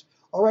next.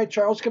 All right,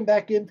 Charles, come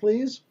back in,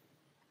 please.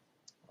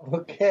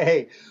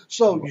 Okay,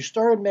 so you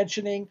started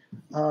mentioning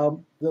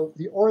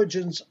the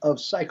origins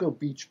of Psycho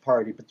Beach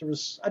Party, but there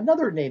was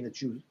another name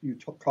that you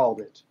called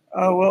it.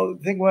 Oh, well,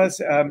 the thing was,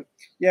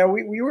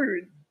 we were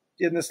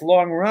in this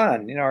long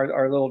run,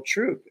 our little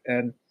troupe,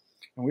 and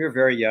we were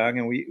very young,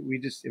 and we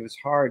just, it was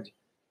hard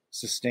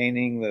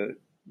sustaining the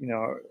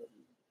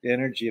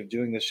energy of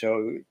doing the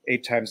show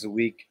 8 times a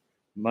week,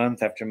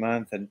 month after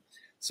month, and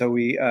so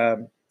we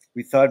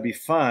thought it'd be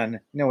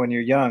fun. When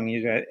you're young,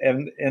 you got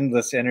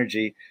endless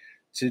energy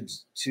to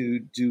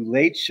do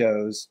late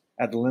shows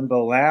at the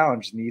Limbo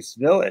Lounge in the East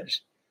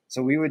Village.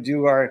 So we would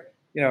do our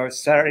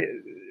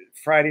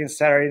Friday and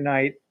Saturday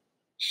night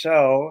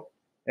show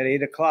at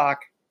 8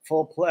 o'clock,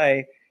 full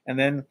play, and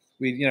then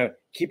we'd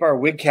keep our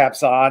wig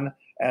caps on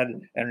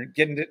and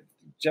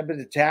jump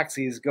into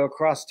taxis, go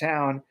across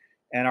town,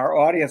 and our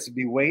audience would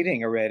be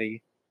waiting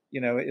already,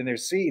 in their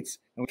seats,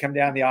 and we come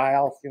down the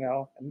aisle,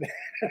 and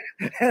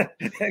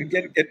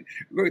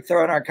we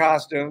throw in our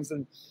costumes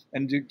and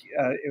do.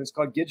 It was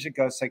called Gidget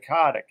Goes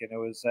Psychotic, and it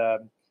was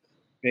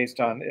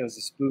based on, it was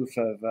a spoof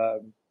of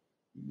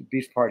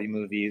Beach Party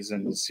movies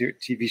and the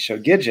TV show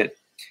Gidget,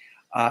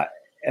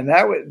 and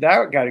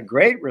that got a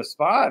great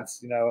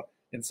response.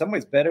 In some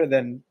ways better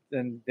than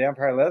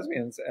Vampire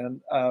Lesbians,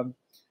 and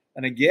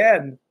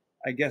again,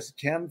 I guess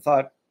Ken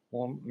thought,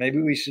 well,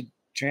 maybe we should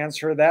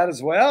transfer that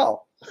as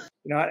well.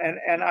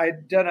 And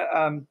I'd done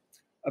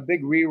a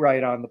big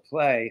rewrite on the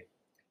play,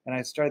 and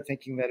I started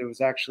thinking that it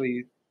was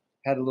actually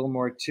had a little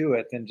more to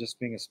it than just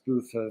being a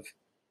spoof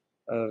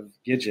of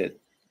Gidget,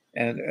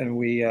 and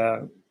we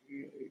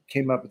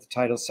came up with the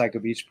title Psycho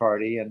Beach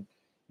Party, and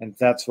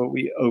that's what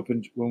we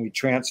opened when we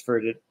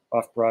transferred it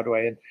off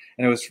Broadway, and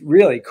it was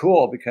really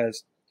cool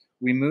because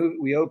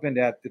we opened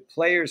at the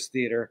Players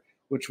Theater,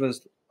 which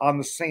was on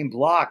the same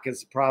block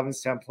as the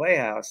Provincetown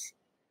Playhouse,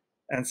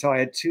 and so I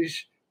had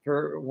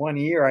for 1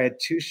 year, I had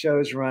 2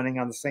 shows running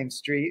on the same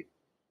street.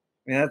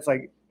 I mean, that's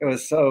like,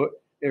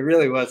 it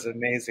really was an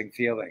amazing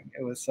feeling.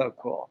 It was so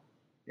cool.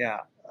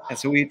 Yeah. And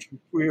so we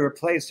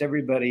replaced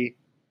everybody,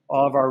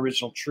 all of our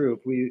original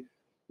troupe. We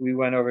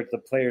went over to the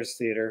Players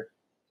Theater,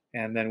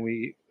 and then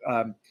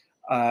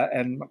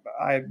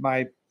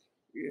my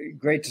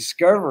great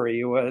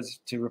discovery was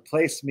to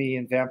replace me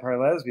in Vampire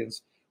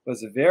Lesbians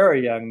was a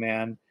very young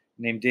man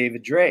named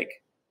David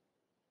Drake.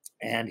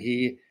 And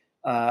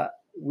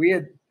we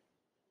had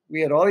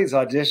all these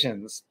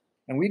auditions,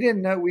 and we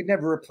didn't know, we'd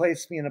never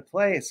replaced me in a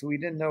play, so we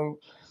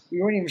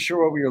weren't even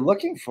sure what we were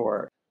looking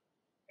for.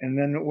 And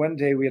then one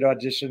day we had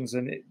auditions,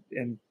 and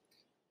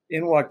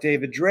in walked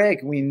David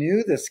Drake. We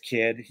knew this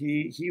kid.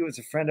 He was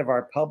a friend of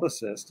our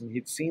publicist, and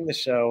he'd seen the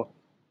show,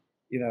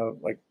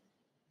 like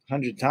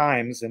 100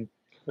 times. And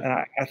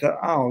I thought,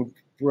 oh,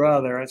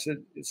 brother, I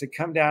said, it's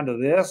come down to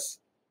this,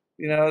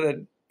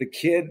 that the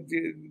kid,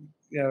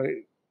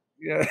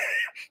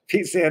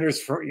 Pete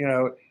Sanders,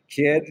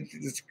 kid,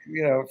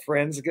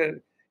 friends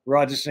were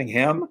auditioning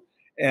him,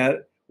 and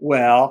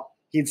well,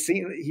 he'd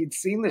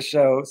seen the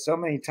show so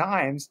many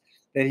times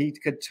that he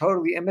could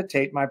totally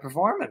imitate my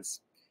performance,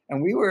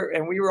 and we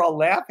were all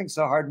laughing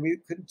so hard we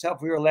couldn't tell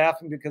if we were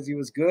laughing because he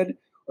was good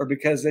or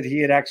because that he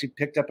had actually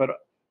picked up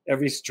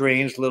every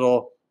strange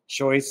little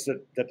choice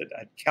that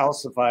I'd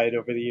calcified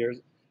over the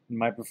years in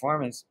my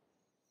performance,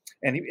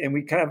 and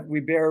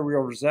we bear a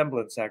real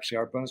resemblance. Actually,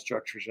 our bone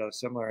structures are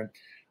similar,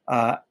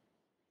 and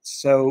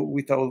so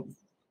we thought,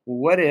 well,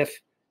 what if,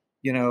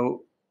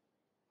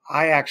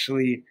 I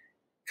actually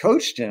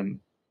coached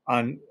him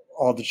on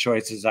all the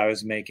choices I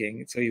was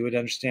making, so he would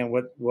understand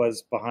what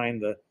was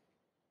behind the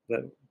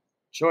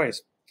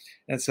choice.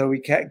 And so we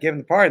gave him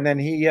the part, and then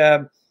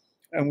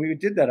and we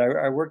did that.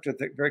 I worked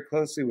very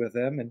closely with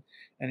him, and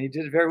he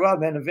did it very well.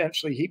 And then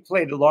eventually he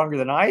played it longer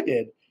than I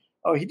did.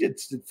 Oh, he did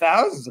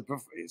thousands of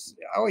performances.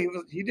 Oh, he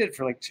did it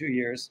for like 2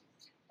 years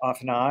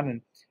off and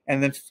on,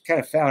 and then kind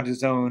of found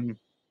his own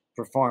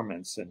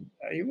performance, and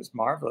he was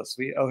marvelous.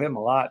 We owe him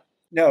a lot.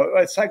 No,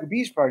 Psycho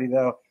Beach Party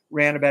though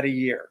ran about a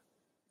year.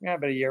 Yeah.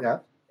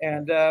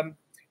 And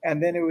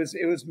then it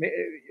was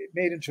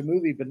made into a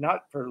movie, but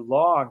not for a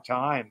long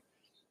time.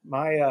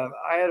 I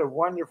had a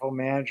wonderful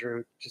manager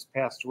who just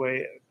passed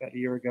away about a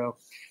year ago,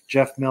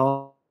 Jeff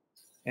Mill,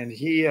 and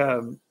he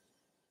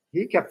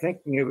kept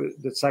thinking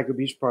that Psycho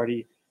Beach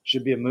Party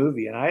should be a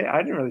movie, and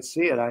I didn't really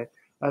see it. I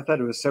thought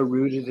it was so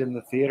rooted in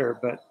the theater,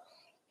 but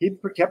he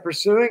kept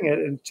pursuing it,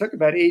 and it took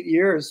about 8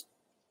 years.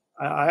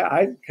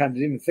 I kind of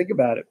didn't even think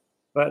about it,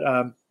 but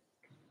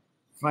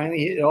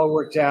finally it all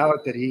worked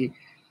out that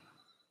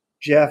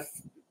Jeff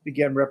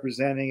began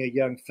representing a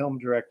young film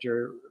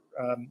director,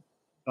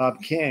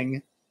 Bob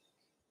King,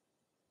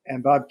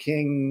 and Bob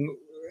King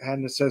had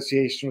an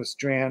association with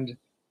Strand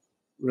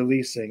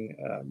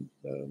Releasing,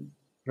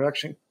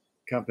 production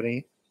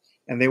company,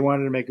 and they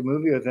wanted to make a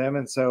movie with them.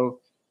 And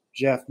so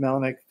Jeff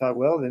Melnick thought,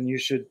 well, then you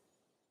should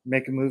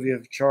make a movie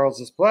of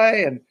Charles's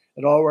play, and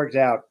it all worked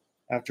out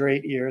after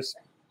 8 years,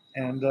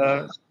 and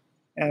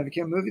it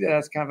became a movie that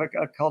has kind of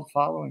a cult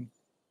following.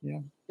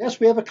 Yeah. Yes,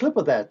 we have a clip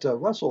of that.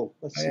 Russell,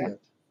 let's see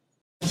it.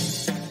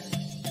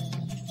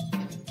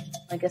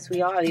 I guess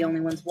we are the only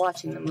ones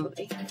watching the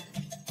movie.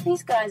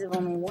 These guys have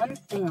only one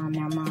thing on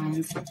their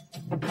minds.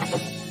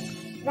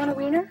 Want a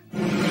wiener?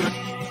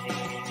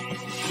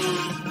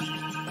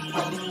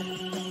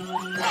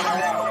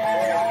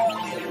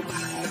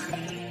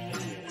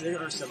 There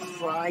are some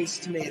fried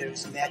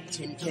tomatoes in that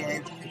tin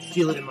can. I can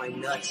feel it in my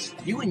nuts.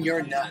 You and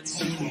your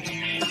nuts.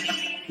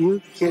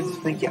 You kids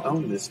think you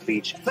own this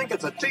beach. Think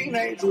it's a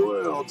teenage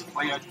world.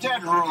 Well, you're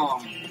dead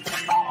wrong. Let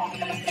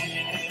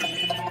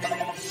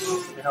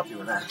me help you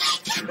with that.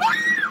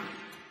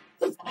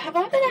 Have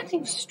I been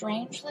acting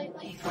strange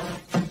lately?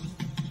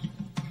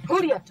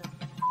 Who do you have to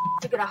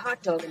get a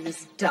hot dog in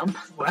this dump?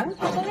 What?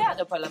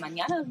 Soleado por la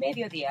mañana al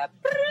mediodía.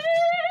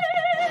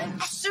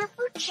 A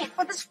surfer chick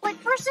with a split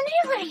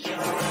personality.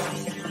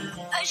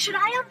 Should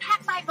I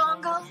unpack my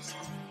bongos?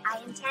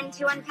 I intend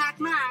to unpack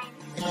mine.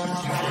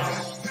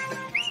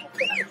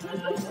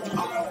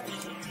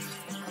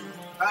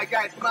 All right,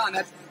 guys, come on.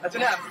 That's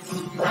enough.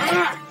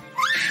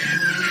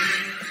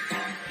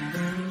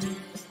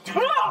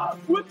 Ah,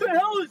 what the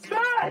hell is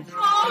that?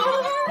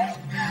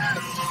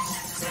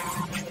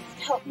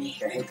 Help me.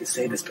 I hate to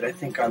say this, but I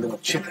think our little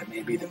chipper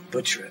may be the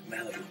butcher at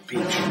Malibu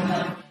Beach.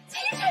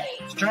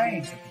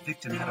 Strange that the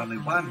victim had only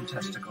one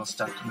testicle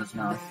stuffed in his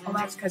mouth. Well,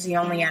 that's because he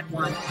only had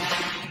one.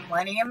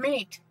 Plenty of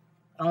meat.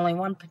 Only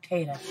one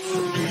potato.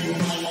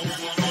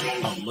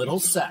 A little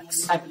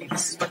sex. I believe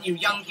this is what you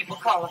young people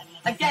call it.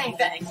 A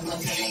gangbang.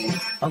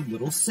 A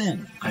little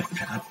sin. I've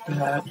been a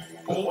bad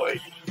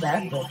boy.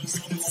 Bad boys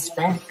get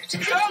spanked. A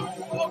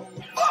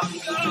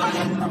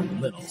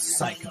little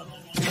psycho.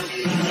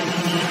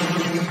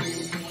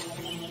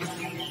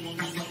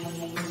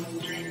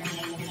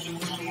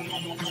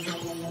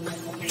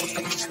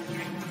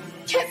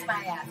 Kiss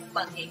my ass,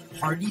 Bunky.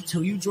 Party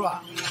till you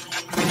drop.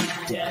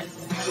 Dead.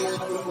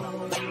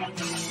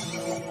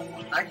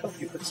 I hope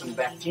you put some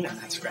Bactine on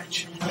that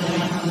scratch.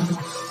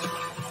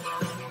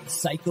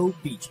 Psycho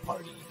beach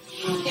party.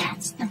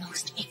 That's the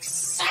most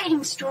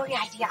exciting story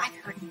idea I've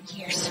heard in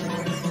years.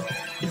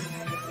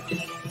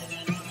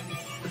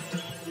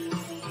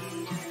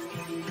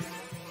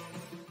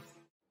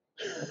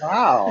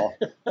 Wow,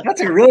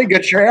 that's a really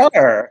good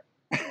trailer.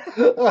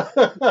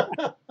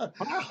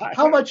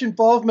 How much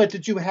involvement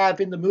did you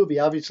have in the movie?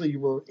 Obviously, you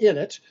were in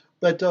it,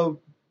 but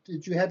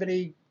did you have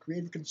any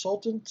creative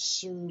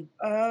consultants? Or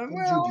I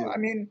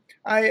mean,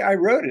 I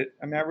wrote it.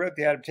 I mean, I wrote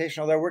the adaptation,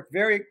 although I worked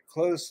very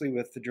closely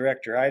with the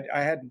director.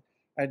 I'd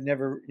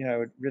never,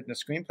 written a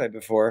screenplay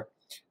before,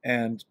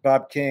 and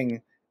Bob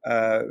King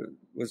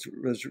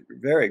was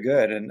very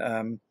good,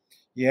 and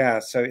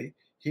so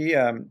he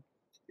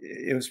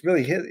it was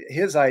really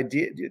his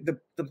idea.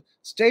 The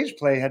stage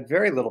play had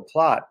very little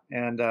plot,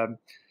 and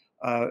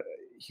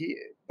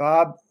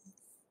Bob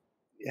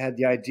had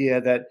the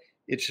idea that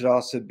it should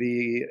also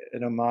be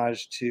an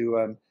homage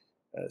to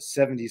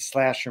 70s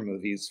slasher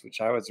movies,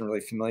 which I wasn't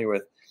really familiar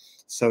with.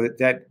 So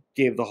that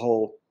gave the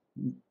whole,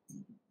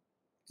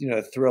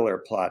 thriller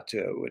plot to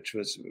it, which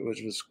was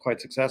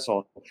quite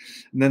successful.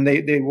 And then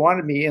they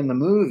wanted me in the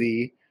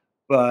movie,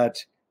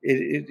 but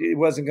it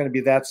wasn't going to be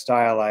that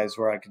stylized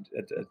where I could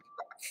at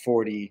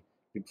 40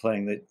 be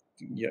playing the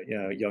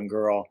young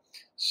girl.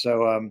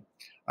 So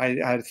I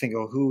had to think,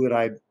 who would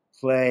I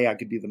play? I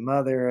could be the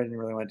mother. I didn't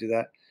really want to do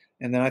that.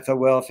 And then I thought,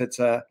 well, if it's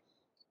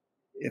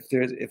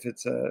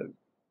a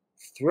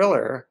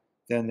thriller,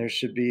 then there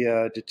should be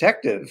a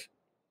detective.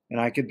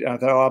 And I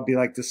thought, I'll be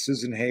like the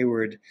Susan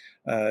Hayward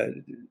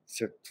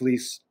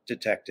police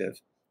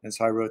detective. And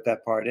so I wrote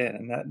that part in,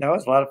 and that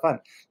was a lot of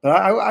fun. But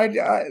I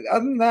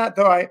other than that,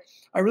 though, I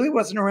really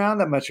wasn't around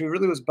that much. It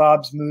really was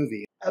Bob's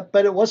movie.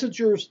 But it wasn't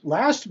your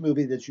last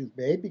movie that you've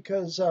made,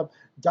 because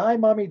Die,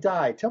 Mommy,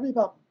 Die. Tell me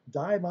about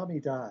Die, Mommy,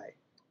 Die.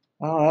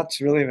 Oh,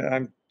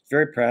 I'm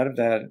very proud of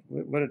that.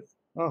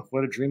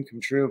 What a dream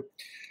come true.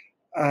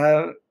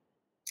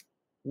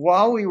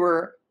 While we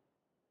were,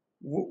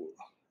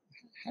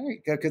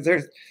 because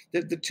there's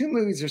the two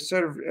movies are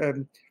sort of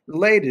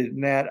related in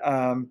that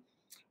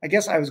I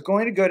guess I was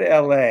going to go to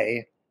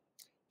LA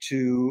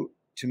to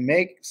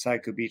make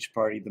Psycho Beach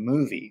Party the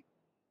movie,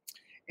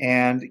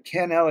 and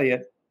Ken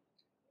Elliott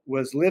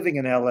was living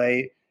in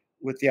LA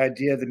with the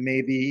idea that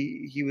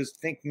maybe he was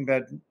thinking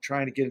about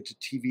trying to get into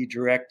TV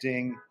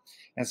directing,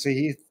 and so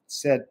he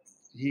said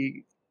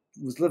he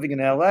was living in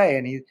LA,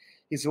 and he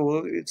said,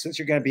 well, since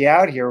you're going to be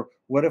out here,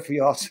 what if we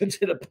also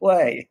did a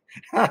play?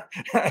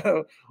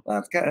 Well,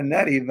 that's kind of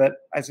nutty, but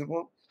I said,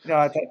 well,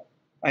 I thought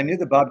I knew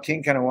that Bob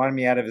King kind of wanted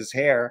me out of his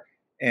hair,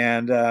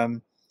 and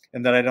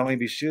that I'd only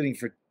be shooting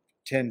for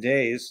 10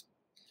 days.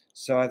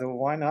 So I thought, well,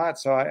 why not?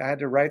 So I had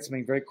to write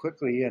something very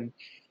quickly, and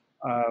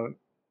I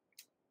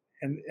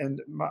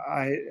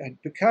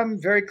had become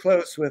very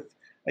close with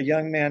a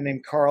young man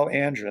named Carl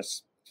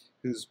Andrus,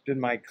 who's been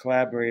my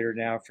collaborator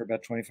now for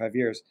about 25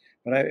 years.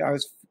 But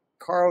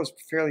Carl was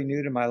fairly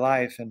new to my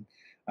life, and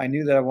I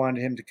knew that I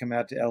wanted him to come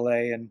out to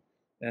LA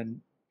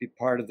and be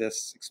part of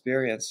this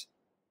experience.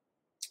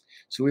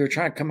 So we were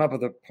trying to come up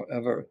with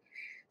a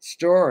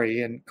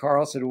story, and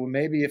Carl said, well,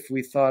 maybe if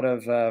we thought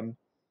of,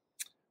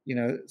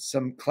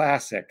 some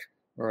classic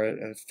or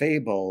a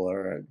fable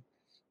or,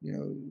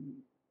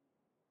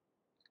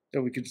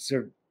 that we could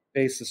sort of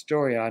base the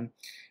story on.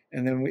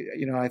 And then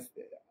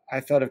I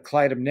thought of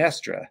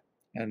Clytemnestra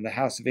and the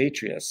House of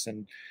Atreus,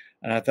 and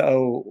I thought,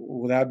 oh,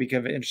 well, that would be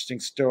kind of an interesting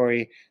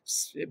story,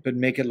 but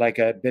make it like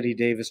a Betty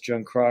Davis,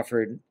 Joan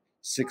Crawford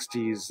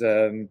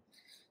 60s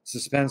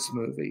suspense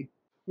movie.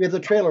 We have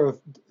the trailer of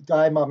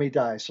Die, Mommy,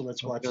 Die, so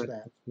let's watch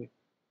that.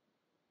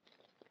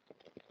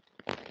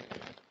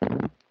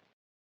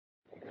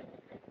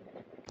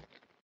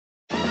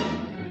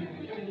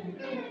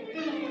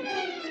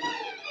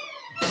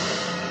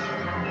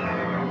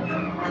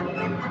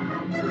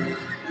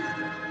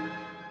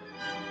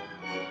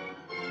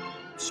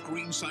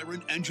 Screen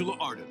siren Angela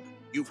Arden.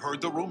 You've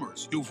heard the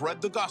rumors, you've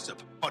read the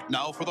gossip, but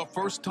now for the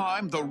first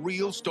time, the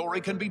real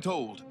story can be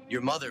told.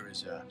 Your mother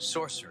is a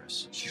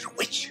sorceress. She's a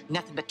witch.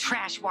 Nothing but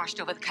trash washed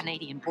over the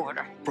Canadian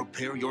border.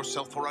 Prepare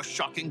yourself for a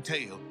shocking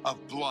tale of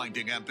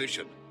blinding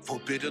ambition,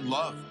 forbidden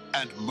love,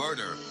 and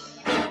murder.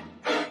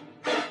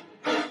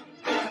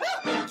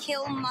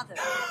 Kill mother.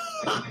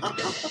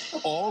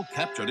 All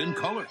captured in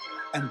color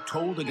and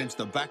told against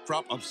the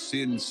backdrop of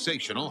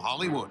sensational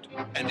Hollywood.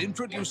 And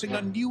introducing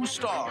a new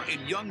star in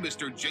young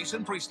Mr.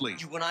 Jason Priestley.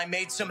 You and I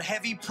made some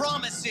heavy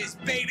promises,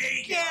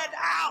 baby! Get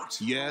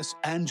out! Yes,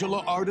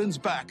 Angela Arden's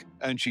back,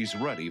 and she's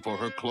ready for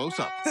her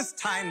close-up. This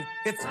time,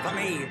 it's for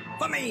me!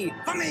 For me!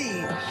 For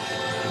me!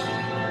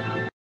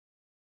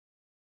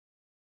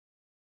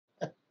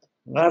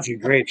 That's a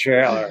great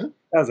trailer.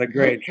 That was a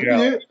great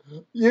trailer.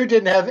 You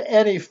didn't have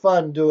any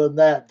fun doing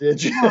that,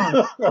 did you?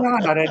 Oh,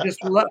 God, I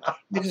just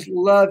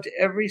loved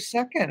every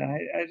second.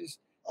 It was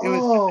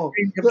a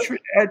dream come true.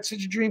 I had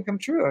such a dream come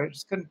true. I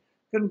just couldn't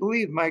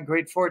believe my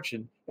great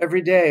fortune.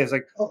 Every day is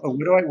like,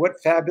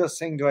 what fabulous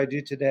thing do I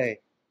do today?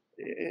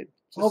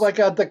 Oh my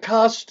God, the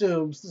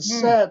costumes, the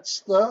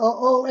sets,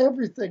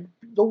 everything,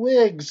 the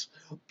wigs,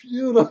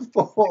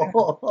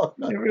 beautiful.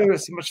 It really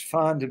was so much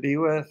fun to be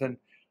with, and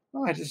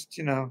I just,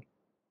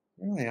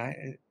 really,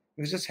 it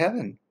was just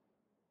heaven.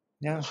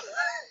 Yeah,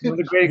 one of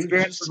the great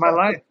experiences of my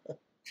life.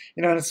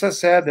 And it's so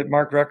sad that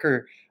Mark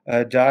Rucker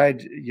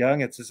died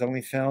young. It's his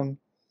only film,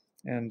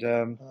 and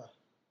but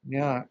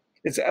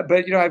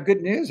I have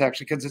good news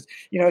actually, because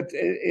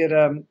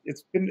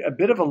it's been a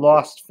bit of a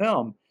lost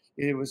film.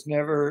 It's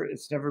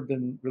never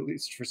been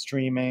released for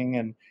streaming,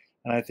 and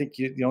I think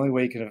the only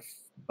way you can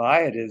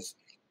buy it is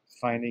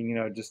finding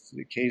just an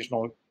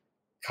occasional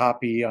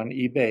copy on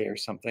eBay or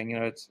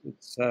something.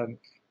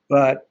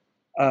 But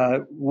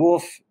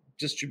Wolf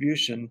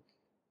Distribution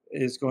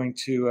is going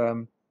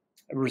to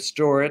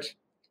restore it,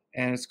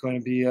 and it's going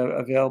to be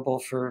available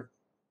for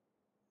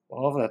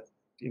all of that,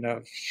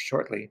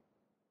 shortly.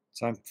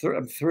 So I'm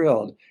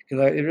thrilled,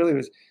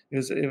 because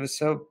it was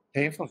so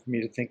painful for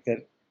me to think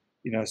that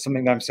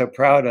something that I'm so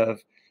proud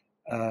of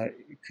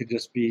could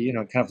just be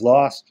kind of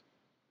lost.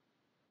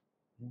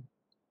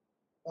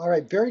 All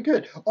right, very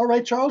good. All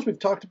right, Charles, we've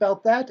talked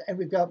about that, and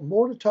we've got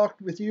more to talk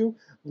with you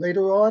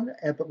later on.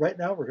 But right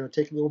now, we're going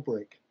to take a little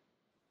break.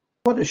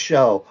 What a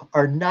show,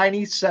 our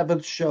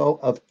 97th show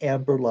of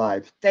Amber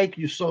Live. Thank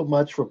you so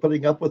much for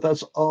putting up with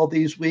us all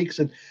these weeks.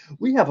 And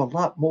we have a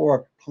lot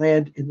more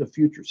planned in the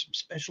future, some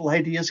special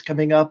ideas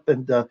coming up.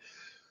 And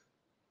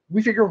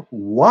we figure,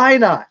 why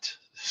not?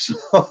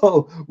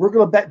 So we're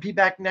going to be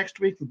back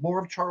next week with more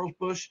of Charles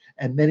Busch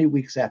and many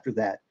weeks after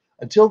that.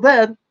 Until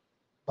then,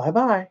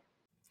 bye-bye.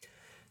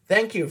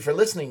 Thank you for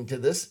listening to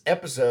this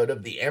episode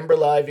of the Amber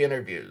Live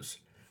Interviews.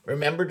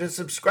 Remember to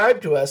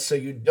subscribe to us so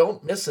you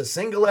don't miss a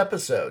single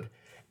episode.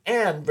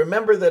 And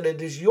remember that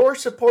it is your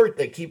support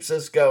that keeps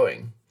us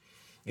going.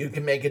 You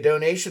can make a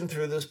donation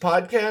through this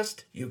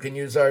podcast, you can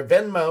use our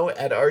Venmo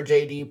at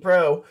RJD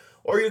Pro,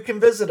 or you can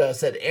visit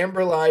us at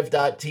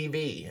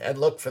amberlive.tv and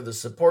look for the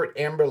Support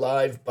Amber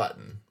Live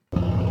button.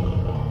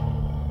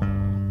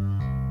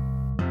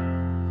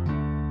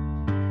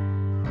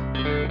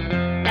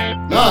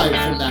 Live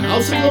from the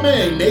House of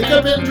LeMay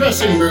Makeup and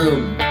Dressing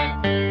Room.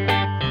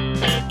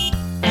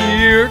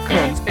 Here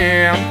comes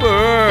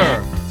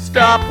Amber.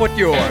 Stop what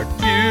you're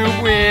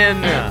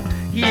doing.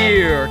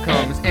 Here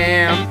comes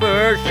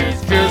Amber.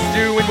 She's just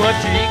doing what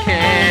she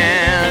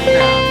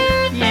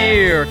can.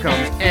 Here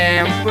comes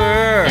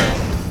Amber.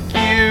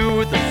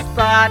 Cue the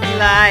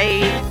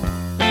spotlight.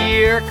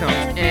 Here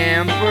comes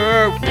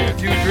Amber with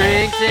 2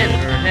 drinks in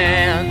her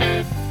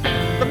hand.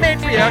 The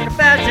matriarch of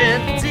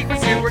fashion,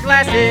 secrets to her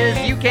glasses,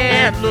 you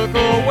can't look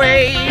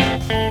away.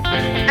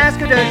 Ask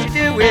her, does she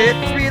do it?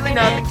 There's really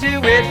nothing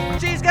to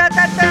it. She's got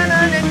that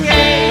feminine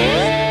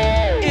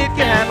gaze. If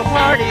you have a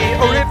party,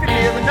 or if you're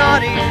feeling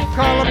naughty,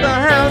 call up the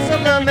House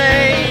of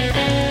LeMay.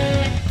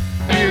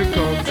 Here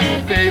comes your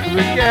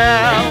favorite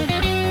gal.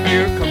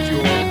 Here comes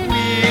your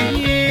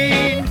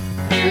queen.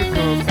 Here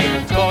comes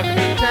the talk of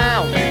the town.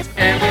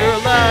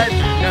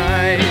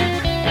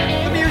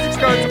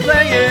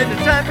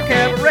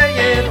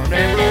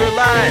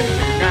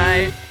 time.